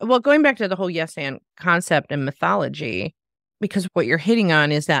case. Well, going back to the whole yes and concept and mythology, because what you're hitting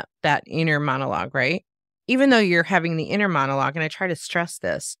on is that inner monologue, right? Even though you're having the inner monologue, and I try to stress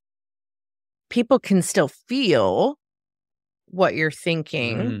this, people can still feel what you're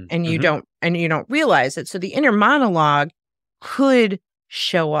thinking and you don't realize it. So the inner monologue could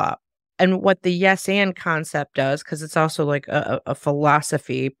show up. And what the yes and concept does, because it's also like a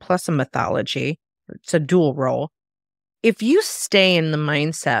philosophy plus a mythology, it's a dual role. If you stay in the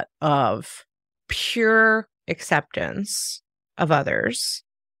mindset of pure acceptance of others,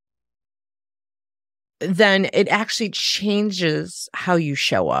 then it actually changes how you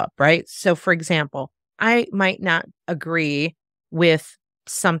show up, right? So for example, I might not agree with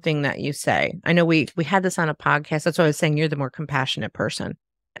something that you say. I know we had this on a podcast. That's why I was saying you're the more compassionate person.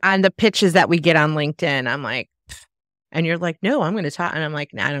 On the pitches that we get on LinkedIn, I'm like, and you're like, no, I'm going to talk. And I'm like,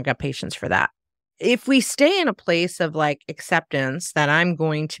 nah, I don't got patience for that. If we stay in a place of like acceptance, that I'm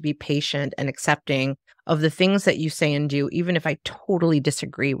going to be patient and accepting of the things that you say and do, even if I totally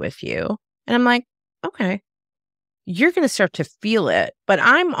disagree with you. And I'm like, okay, you're going to start to feel it, but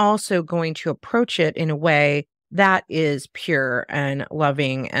I'm also going to approach it in a way that is pure and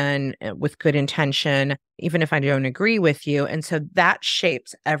loving and with good intention, even if I don't agree with you. And so that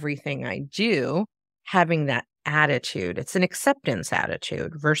shapes everything I do, having that attitude. It's an acceptance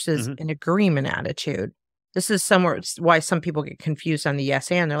attitude versus an agreement attitude. This is somewhere why some people get confused on the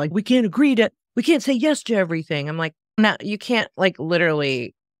yes and. They're like, we can't say yes to everything. I'm like, no, you can't like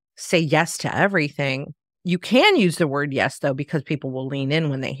literally say yes to everything. You can use the word yes, though, because people will lean in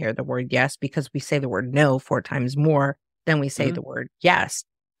when they hear the word yes, because we say the word no 4 times more than we say the word yes.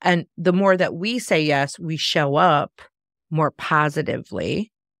 And the more that we say yes, we show up more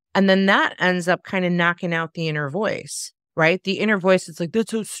positively. And then that ends up kind of knocking out the inner voice, right? The inner voice is like, that's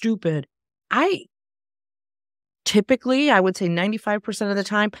so stupid. Typically, I would say 95% of the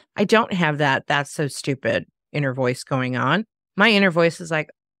time, I don't have that's so stupid inner voice going on. My inner voice is like,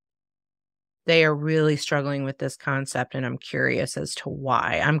 they are really struggling with this concept, and I'm curious as to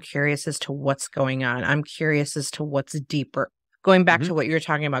why. I'm curious as to what's going on. I'm curious as to what's deeper. Going back to what you were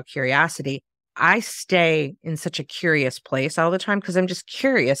talking about, curiosity, I stay in such a curious place all the time because I'm just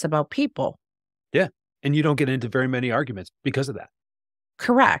curious about people. Yeah. And you don't get into very many arguments because of that.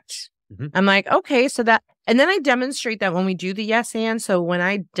 Correct. I'm like, okay, so that, and then I demonstrate that when we do the yes and. So when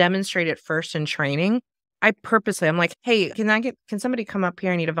I demonstrate it first in training, I'm like, hey, can somebody come up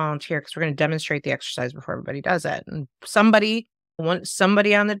here? I need a volunteer because we're going to demonstrate the exercise before everybody does it. And somebody on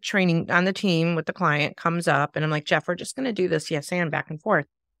the team with the client comes up and I'm like, Jeff, we're just going to do this yes and back and forth.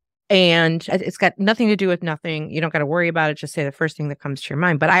 And it's got nothing to do with nothing. You don't got to worry about it. Just say the first thing that comes to your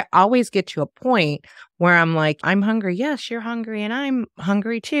mind. But I always get to a point where I'm like, I'm hungry. Yes, you're hungry. And I'm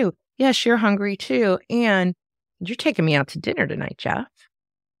hungry too. Yes, you're hungry too. And you're taking me out to dinner tonight, Jeff.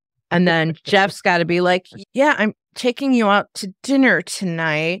 And then Jeff's got to be like, yeah, I'm taking you out to dinner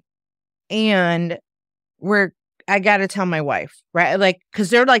tonight. And I got to tell my wife, right? Like, cause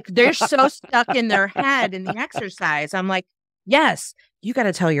they're so stuck in their head in the exercise. I'm like, yes, you got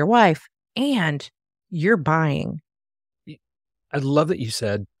to tell your wife and you're buying. I love that you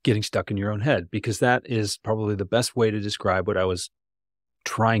said getting stuck in your own head, because that is probably the best way to describe what I was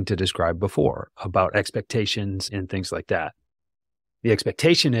trying to describe before about expectations and things like that. The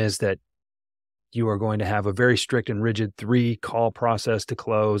expectation is that you are going to have a very strict and rigid 3-call process to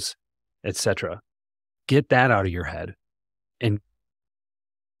close, etc. Get that out of your head and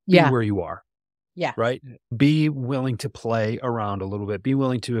be where you are. Yeah. Right. Be willing to play around a little bit. Be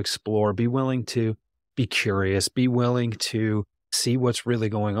willing to explore. Be willing to be curious. Be willing to see what's really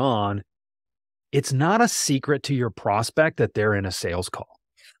going on. It's not a secret to your prospect that they're in a sales call.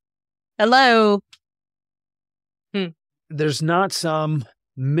 Hello. There's not some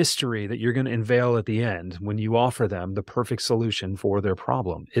mystery that you're going to unveil at the end when you offer them the perfect solution for their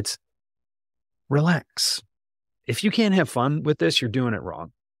problem. It's relax. If you can't have fun with this, you're doing it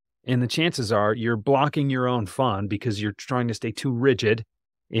wrong. And the chances are you're blocking your own fun because you're trying to stay too rigid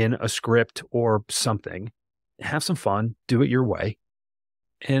in a script or something. Have some fun, do it your way,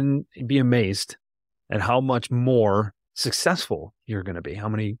 and be amazed at how much more successful you're going to be, how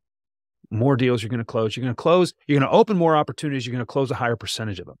many more deals you're going to close. You're going to open more opportunities. You're going to close a higher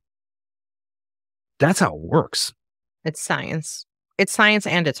percentage of them. That's how it works. It's science. It's science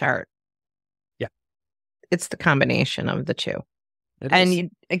and it's art. Yeah. It's the combination of the two.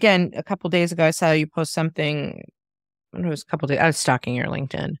 Again, a couple of days ago, I saw you post something. It was a couple of days. I was stalking your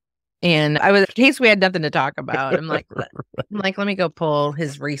LinkedIn, and in case we had nothing to talk about, I'm like, let me go pull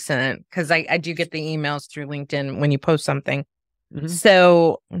his recent, because I do get the emails through LinkedIn when you post something.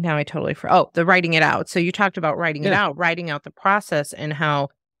 So now I totally the writing it out. So you talked about writing it out, writing out the process, and how,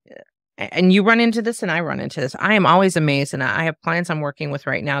 and you run into this and I run into this. I am always amazed, and I have clients I'm working with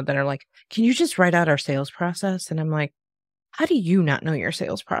right now that are like, can you just write out our sales process? And I'm like, how do you not know your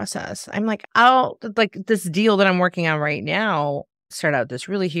sales process? I'm like, this deal that I'm working on right now started out this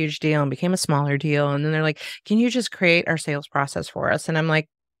really huge deal and became a smaller deal. And then they're like, can you just create our sales process for us? And I'm like,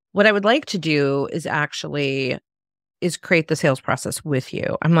 what I would like to do is create the sales process with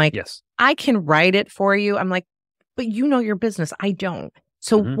you. I'm like, yes, I can write it for you. I'm like, but you know your business. I don't.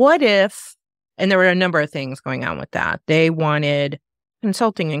 So what if, and there were a number of things going on with that. They wanted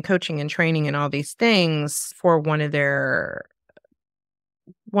consulting and coaching and training and all these things for one of their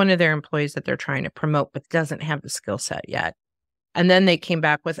employees that they're trying to promote, but doesn't have the skill set yet. And then they came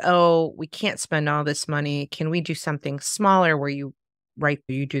back with, oh, we can't spend all this money. Can we do something smaller where you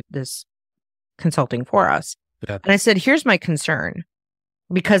do this consulting for us? Yeah. And I said, here's my concern,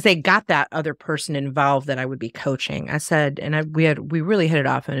 because they got that other person involved that I would be coaching. I said, and we really hit it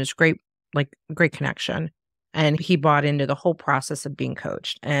off, and it's great like great connection. And he bought into the whole process of being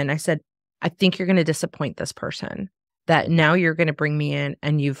coached. And I said, I think you're going to disappoint this person, that now you're going to bring me in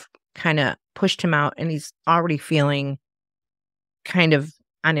and you've kind of pushed him out and he's already feeling kind of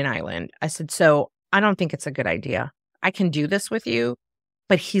on an island. I said, so I don't think it's a good idea. I can do this with you,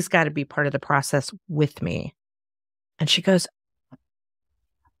 but he's got to be part of the process with me. And she goes,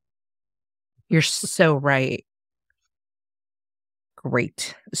 you're so right.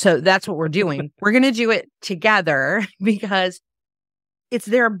 Great. So that's what we're doing. We're going to do it together because it's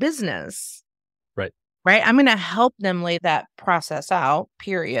their business. Right. Right. I'm going to help them lay that process out,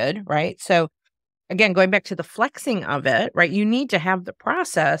 period. Right. So again, going back to the flexing of it, right? You need to have the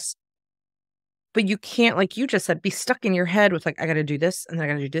process, but you can't, like you just said, be stuck in your head with like, I got to do this and then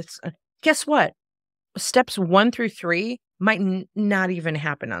I got to do this. Guess what? Steps 1 through 3 might not even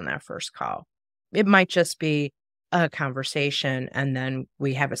happen on that first call. It might just be a conversation, and then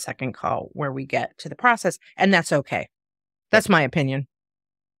we have a second call where we get to the process, and that's okay. That's my opinion.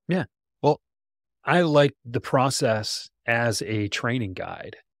 Yeah. Well, I like the process as a training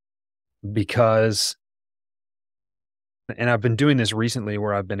guide because, and I've been doing this recently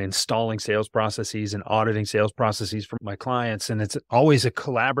where I've been installing sales processes and auditing sales processes for my clients. And it's always a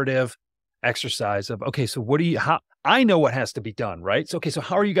collaborative exercise of, okay, so how I know what has to be done, right? So, okay, so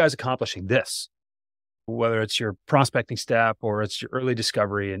how are you guys accomplishing this? Whether it's your prospecting step or it's your early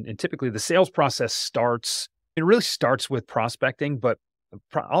discovery. And typically the sales process it really starts with prospecting, but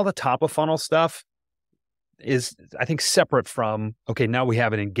all the top of funnel stuff is, I think, separate from, okay, now we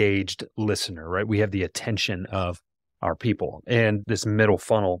have an engaged listener, right? We have the attention of our people and this middle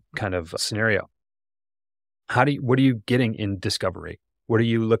funnel kind of scenario. What are you getting in discovery? What are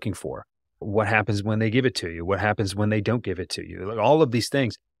you looking for? What happens when they give it to you? What happens when they don't give it to you? Like all of these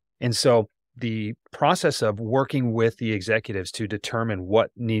things. And so the process of working with the executives to determine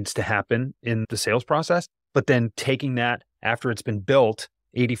what needs to happen in the sales process, but then taking that after it's been built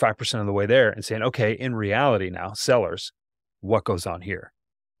 85% of the way there and saying, okay, in reality now, sellers, what goes on here?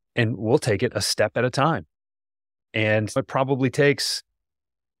 And we'll take it a step at a time. And it probably takes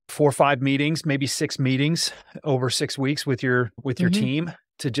 4 or 5 meetings, maybe 6 meetings over 6 weeks with your team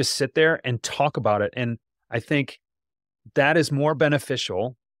to just sit there and talk about it. And I think that is more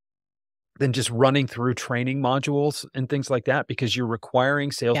beneficial than just running through training modules and things like that, because you're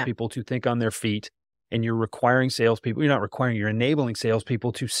requiring salespeople to think on their feet, and you're enabling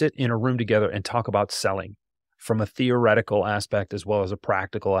salespeople to sit in a room together and talk about selling from a theoretical aspect as well as a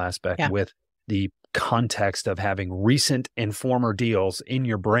practical aspect with the context of having recent and former deals in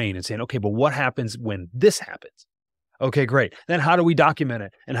your brain and saying, okay, but what happens when this happens? Okay, great. Then how do we document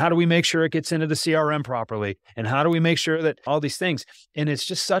it? And how do we make sure it gets into the CRM properly? And how do we make sure that all these things? And it's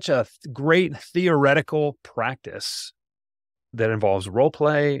just such a great theoretical practice that involves role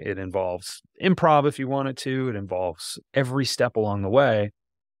play. It involves improv if you want it to. It involves every step along the way.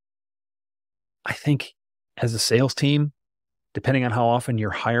 I think as a sales team, depending on how often you're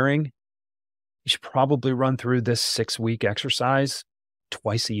hiring, you should probably run through this 6-week exercise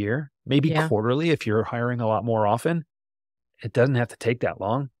twice a year, maybe quarterly if you're hiring a lot more often. It doesn't have to take that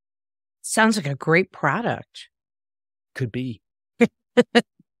long. Sounds like a great product. Could be.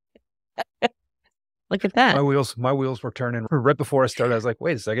 Look at that. My wheels were turning right before I started. I was like,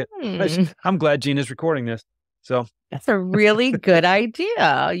 wait a second. I'm glad Gina's recording this. So that's a really good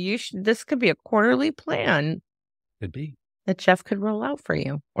idea. This could be a quarterly plan. Could be. That Jeff could roll out for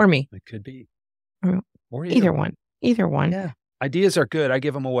you or me. It could be. Or either one. Either one. Yeah. Ideas are good. I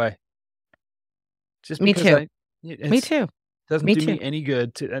give them away. Just me too. Me too. Doesn't do me any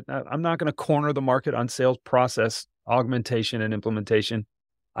good. I'm not going to corner the market on sales process augmentation and implementation.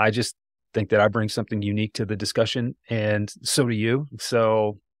 I just think that I bring something unique to the discussion, and so do you.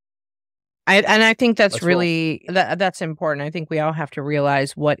 So, I think that's really that's important. I think we all have to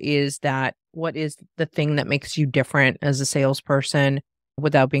realize what is the thing that makes you different as a salesperson,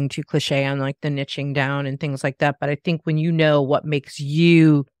 without being too cliche on like the niching down and things like that. But I think when you know what makes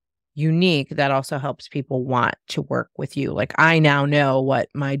you unique, that also helps people want to work with you. Like I now know what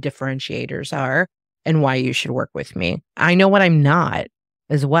my differentiators are and why you should work with me. I know what I'm not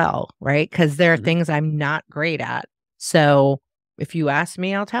as well, right? Because there are things I'm not great at. So if you ask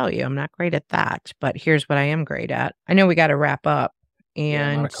me, I'll tell you I'm not great at that, but here's what I am great at. I know we got to wrap up.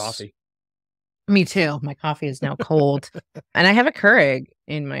 And I'm out of coffee. Me too. My coffee is now cold. And I have a Keurig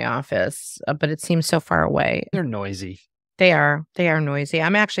in my office, but it seems so far away. They're noisy. They are noisy.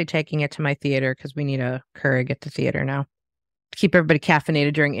 I'm actually taking it to my theater because we need a Keurig at the theater now. Keep everybody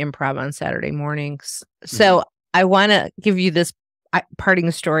caffeinated during improv on Saturday mornings. So I want to give you this parting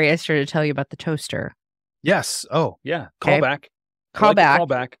story I started to tell you about the toaster. Yes. Oh, yeah. Call back. Call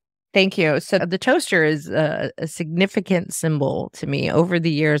back. Thank you. So the toaster is a significant symbol to me. Over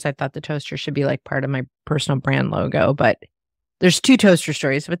the years, I thought the toaster should be like part of my personal brand logo, but there's two toaster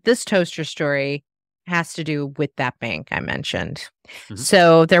stories. But this toaster story has to do with that bank I mentioned.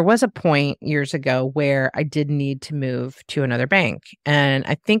 So there was a point years ago where I did need to move to another bank. And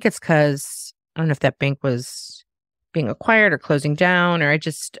I think it's because I don't know if that bank was being acquired or closing down, or I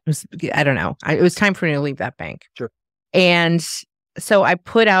don't know. It was time for me to leave that bank. Sure. And so I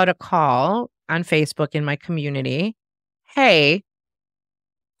put out a call on Facebook in my community. Hey,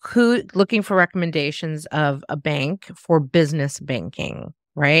 who looking for recommendations of a bank for business banking,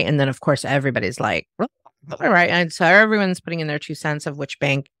 right? And then of course everybody's like, all right. And so everyone's putting in their 2 cents of which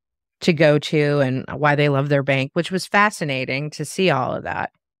bank to go to and why they love their bank, which was fascinating to see all of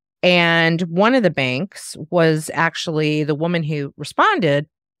that. And one of the banks was actually the woman who responded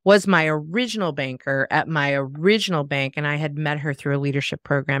was my original banker at my original bank. And I had met her through a leadership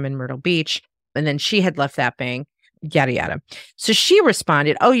program in Myrtle Beach. And then she had left that bank, yada, yada. So she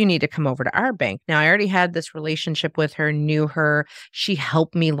responded, oh, you need to come over to our bank. Now, I already had this relationship with her, knew her. She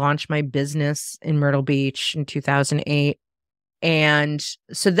helped me launch my business in Myrtle Beach in 2008. And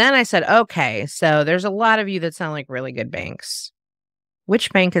so then I said, okay, so there's a lot of you that sound like really good banks.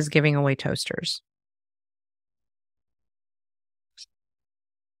 Which bank is giving away toasters?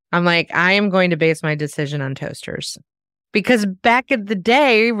 I'm like, I am going to base my decision on toasters. Because back in the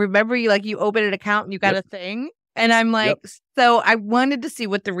day, remember you open an account and you got a thing? And I'm like, so I wanted to see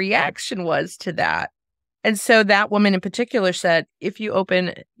what the reaction was to that. And so that woman in particular said, if you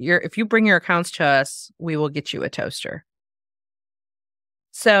bring your accounts to us, we will get you a toaster.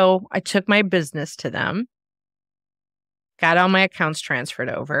 So I took my business to them, got all my accounts transferred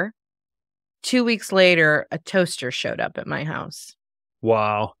over. 2 weeks later, a toaster showed up at my house.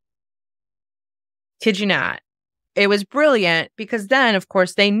 Wow. Kid you not. It was brilliant because then, of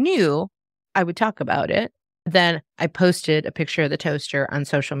course, they knew I would talk about it. Then I posted a picture of the toaster on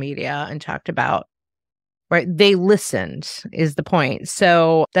social media and talked about, right? They listened is the point.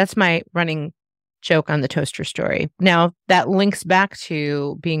 So that's my running joke on the toaster story. Now that links back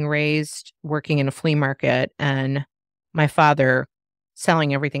to being raised working in a flea market and my father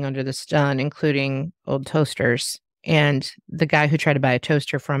selling everything under the sun, including old toasters. And the guy who tried to buy a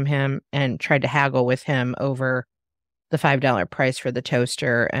toaster from him and tried to haggle with him over the $5 price for the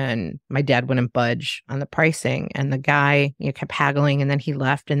toaster. And my dad wouldn't budge on the pricing. And the guy, kept haggling, and then he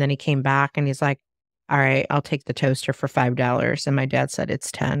left, and then he came back and he's like, all right, I'll take the toaster for $5. And my dad said,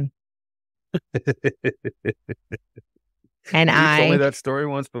 it's 10. And you told me that story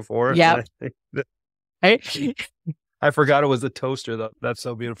once before. Yep. I forgot it was a toaster though. That's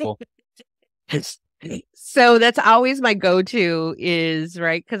so beautiful. So that's always my go-to is,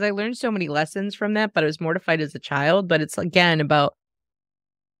 right? Because I learned so many lessons from that, but I was mortified as a child. But it's again about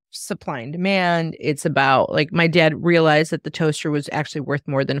supply and demand. It's about my dad realized that the toaster was actually worth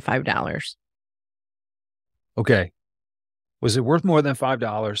more than $5. Okay. Was it worth more than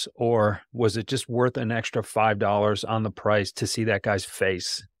 $5, or was it just worth an extra $5 on the price to see that guy's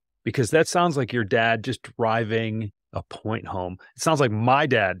face? Because that sounds like your dad just driving a point home. It sounds like my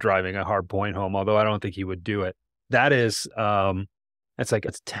dad driving a hard point home, although I don't think he would do it. That is,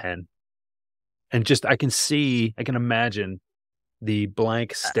 it's 10. And just, I can imagine the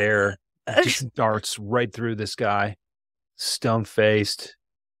blank stare just darts right through this guy, stone-faced.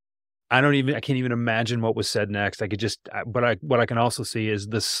 I can't even imagine what was said next. What I can also see is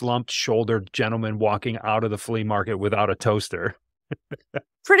the slumped shouldered gentleman walking out of the flea market without a toaster.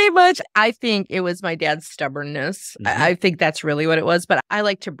 Pretty much. I think it was my dad's stubbornness. I think that's really what it was. But I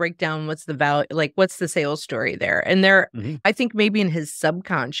like to break down what's the value, what's the sales story there. And I think maybe in his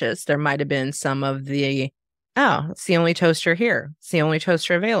subconscious, there might have been some of the, oh, it's the only toaster here. It's the only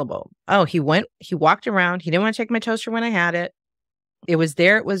toaster available. Oh, he walked around. He didn't want to take my toaster when I had it. It was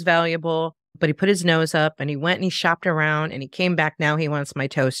there. It was valuable. But he put his nose up and he went and he shopped around and he came back. Now he wants my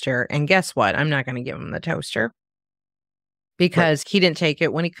toaster. And guess what? I'm not going to give him the toaster. Because he didn't take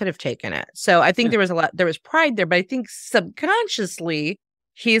it when he could have taken it. So I think there was pride there, but I think subconsciously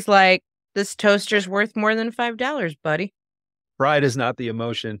he's like, this toaster's worth more than $5, buddy. Pride is not the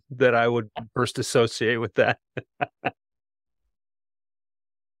emotion that I would first associate with that.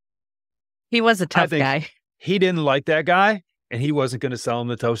 He was a tough guy. He didn't like that guy, and he wasn't going to sell him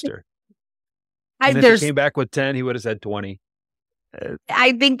the toaster. And if he came back with 10, he would have said 20.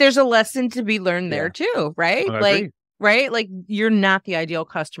 I think there's a lesson to be learned there too, right? I agree. Right? You're not the ideal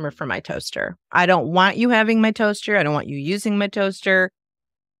customer for my toaster. I don't want you having my toaster. I don't want you using my toaster.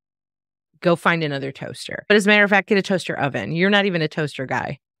 Go find another toaster. But as a matter of fact, get a toaster oven. You're not even a toaster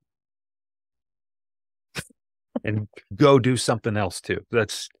guy. And go do something else too.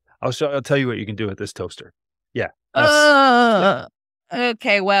 I'll tell you what you can do with this toaster. Yeah.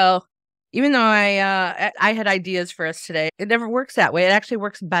 Okay. Well, even though I had ideas for us today, it never works that way. It actually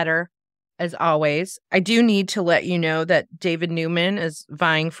works better, as always. I do need to let you know that David Newman is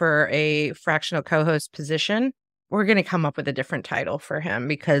vying for a fractional co-host position. We're going to come up with a different title for him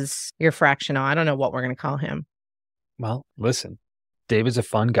because you're fractional. I don't know what we're going to call him. Well, listen, David's a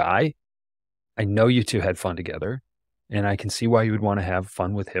fun guy. I know you two had fun together, and I can see why you would want to have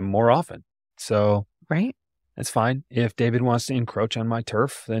fun with him more often. So, right. That's fine. If David wants to encroach on my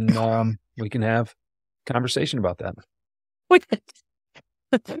turf, then we can have a conversation about that.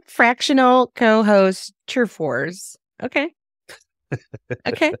 Fractional co-host turf wars. Okay.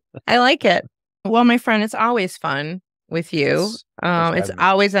 Okay. I like it. Well, my friend, it's always fun with you. It's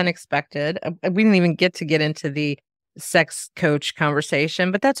always unexpected. We didn't even get into the sex coach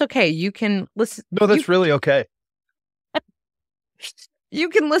conversation, but that's okay. You can listen. No, that's really okay. You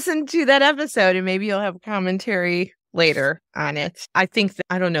can listen to that episode and maybe you'll have commentary later on it. I think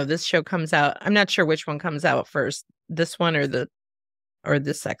I don't know. This show comes out. I'm not sure which one comes out first, this one or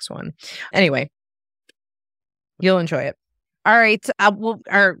the sex one. Anyway, you'll enjoy it. All right.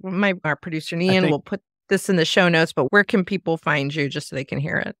 Our producer Ian will put this in the show notes, but where can people find you just so they can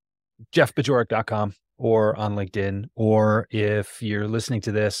hear it? JeffBajorek.com or on LinkedIn, or if you're listening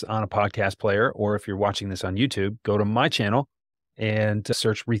to this on a podcast player, or if you're watching this on YouTube, go to my channel and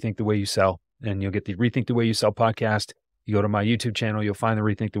search Rethink the Way You Sell, and you'll get the Rethink the Way You Sell podcast. You go to my YouTube channel, you'll find the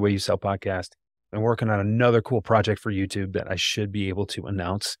Rethink the Way You Sell podcast. I'm working on another cool project for YouTube that I should be able to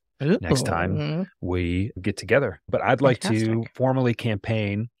announce next time we get together. But I'd like to formally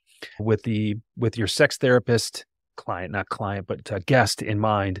campaign with your sex therapist client, not client, but guest in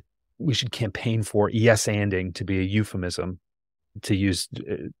mind. We should campaign for yes-anding to be a euphemism to use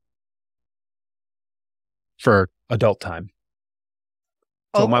for adult time.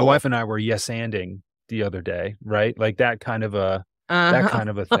 So my wife and I were yes-anding the other day, right? Like that kind of a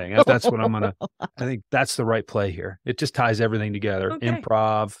thing. That's what I think that's the right play here. It just ties everything together. Okay.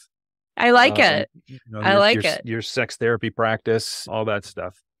 Improv. I like it. I like it. Your sex therapy practice, all that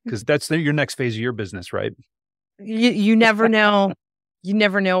stuff. Because that's your next phase of your business, right? You never know. You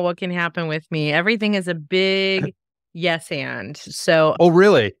never know what can happen with me. Everything is a big yes and. So. Oh,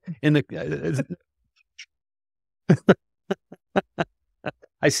 really?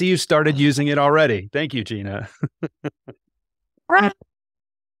 I see you started using it already. Thank you, Gina.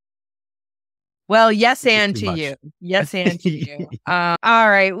 Well, yes and to you. Yes and to you. All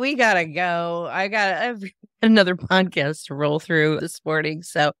right, we gotta go. I have another podcast to roll through this morning.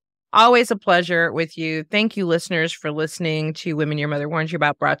 So always a pleasure with you. Thank you, listeners, for listening to Women Your Mother Warns You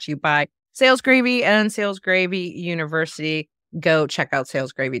About, brought to you by Sales Gravy and Sales Gravy University. Go check out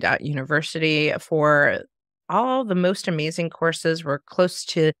salesgravy.university for all the most amazing courses. We're close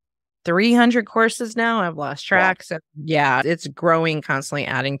to 300 courses now. I've lost track. Wow. So yeah, it's growing, constantly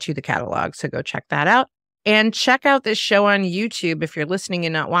adding to the catalog. So go check that out. And check out this show on YouTube if you're listening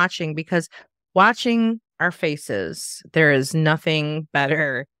and not watching, because watching our faces, there is nothing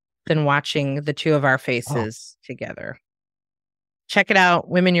better than watching the two of our faces together. Check it out.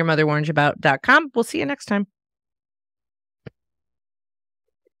 womenyourmotherwarnsyouabout.com. We'll see you next time.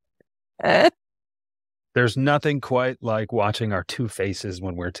 There's nothing quite like watching our two faces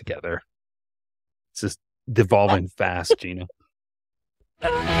when we're together. It's just devolving fast, Gina.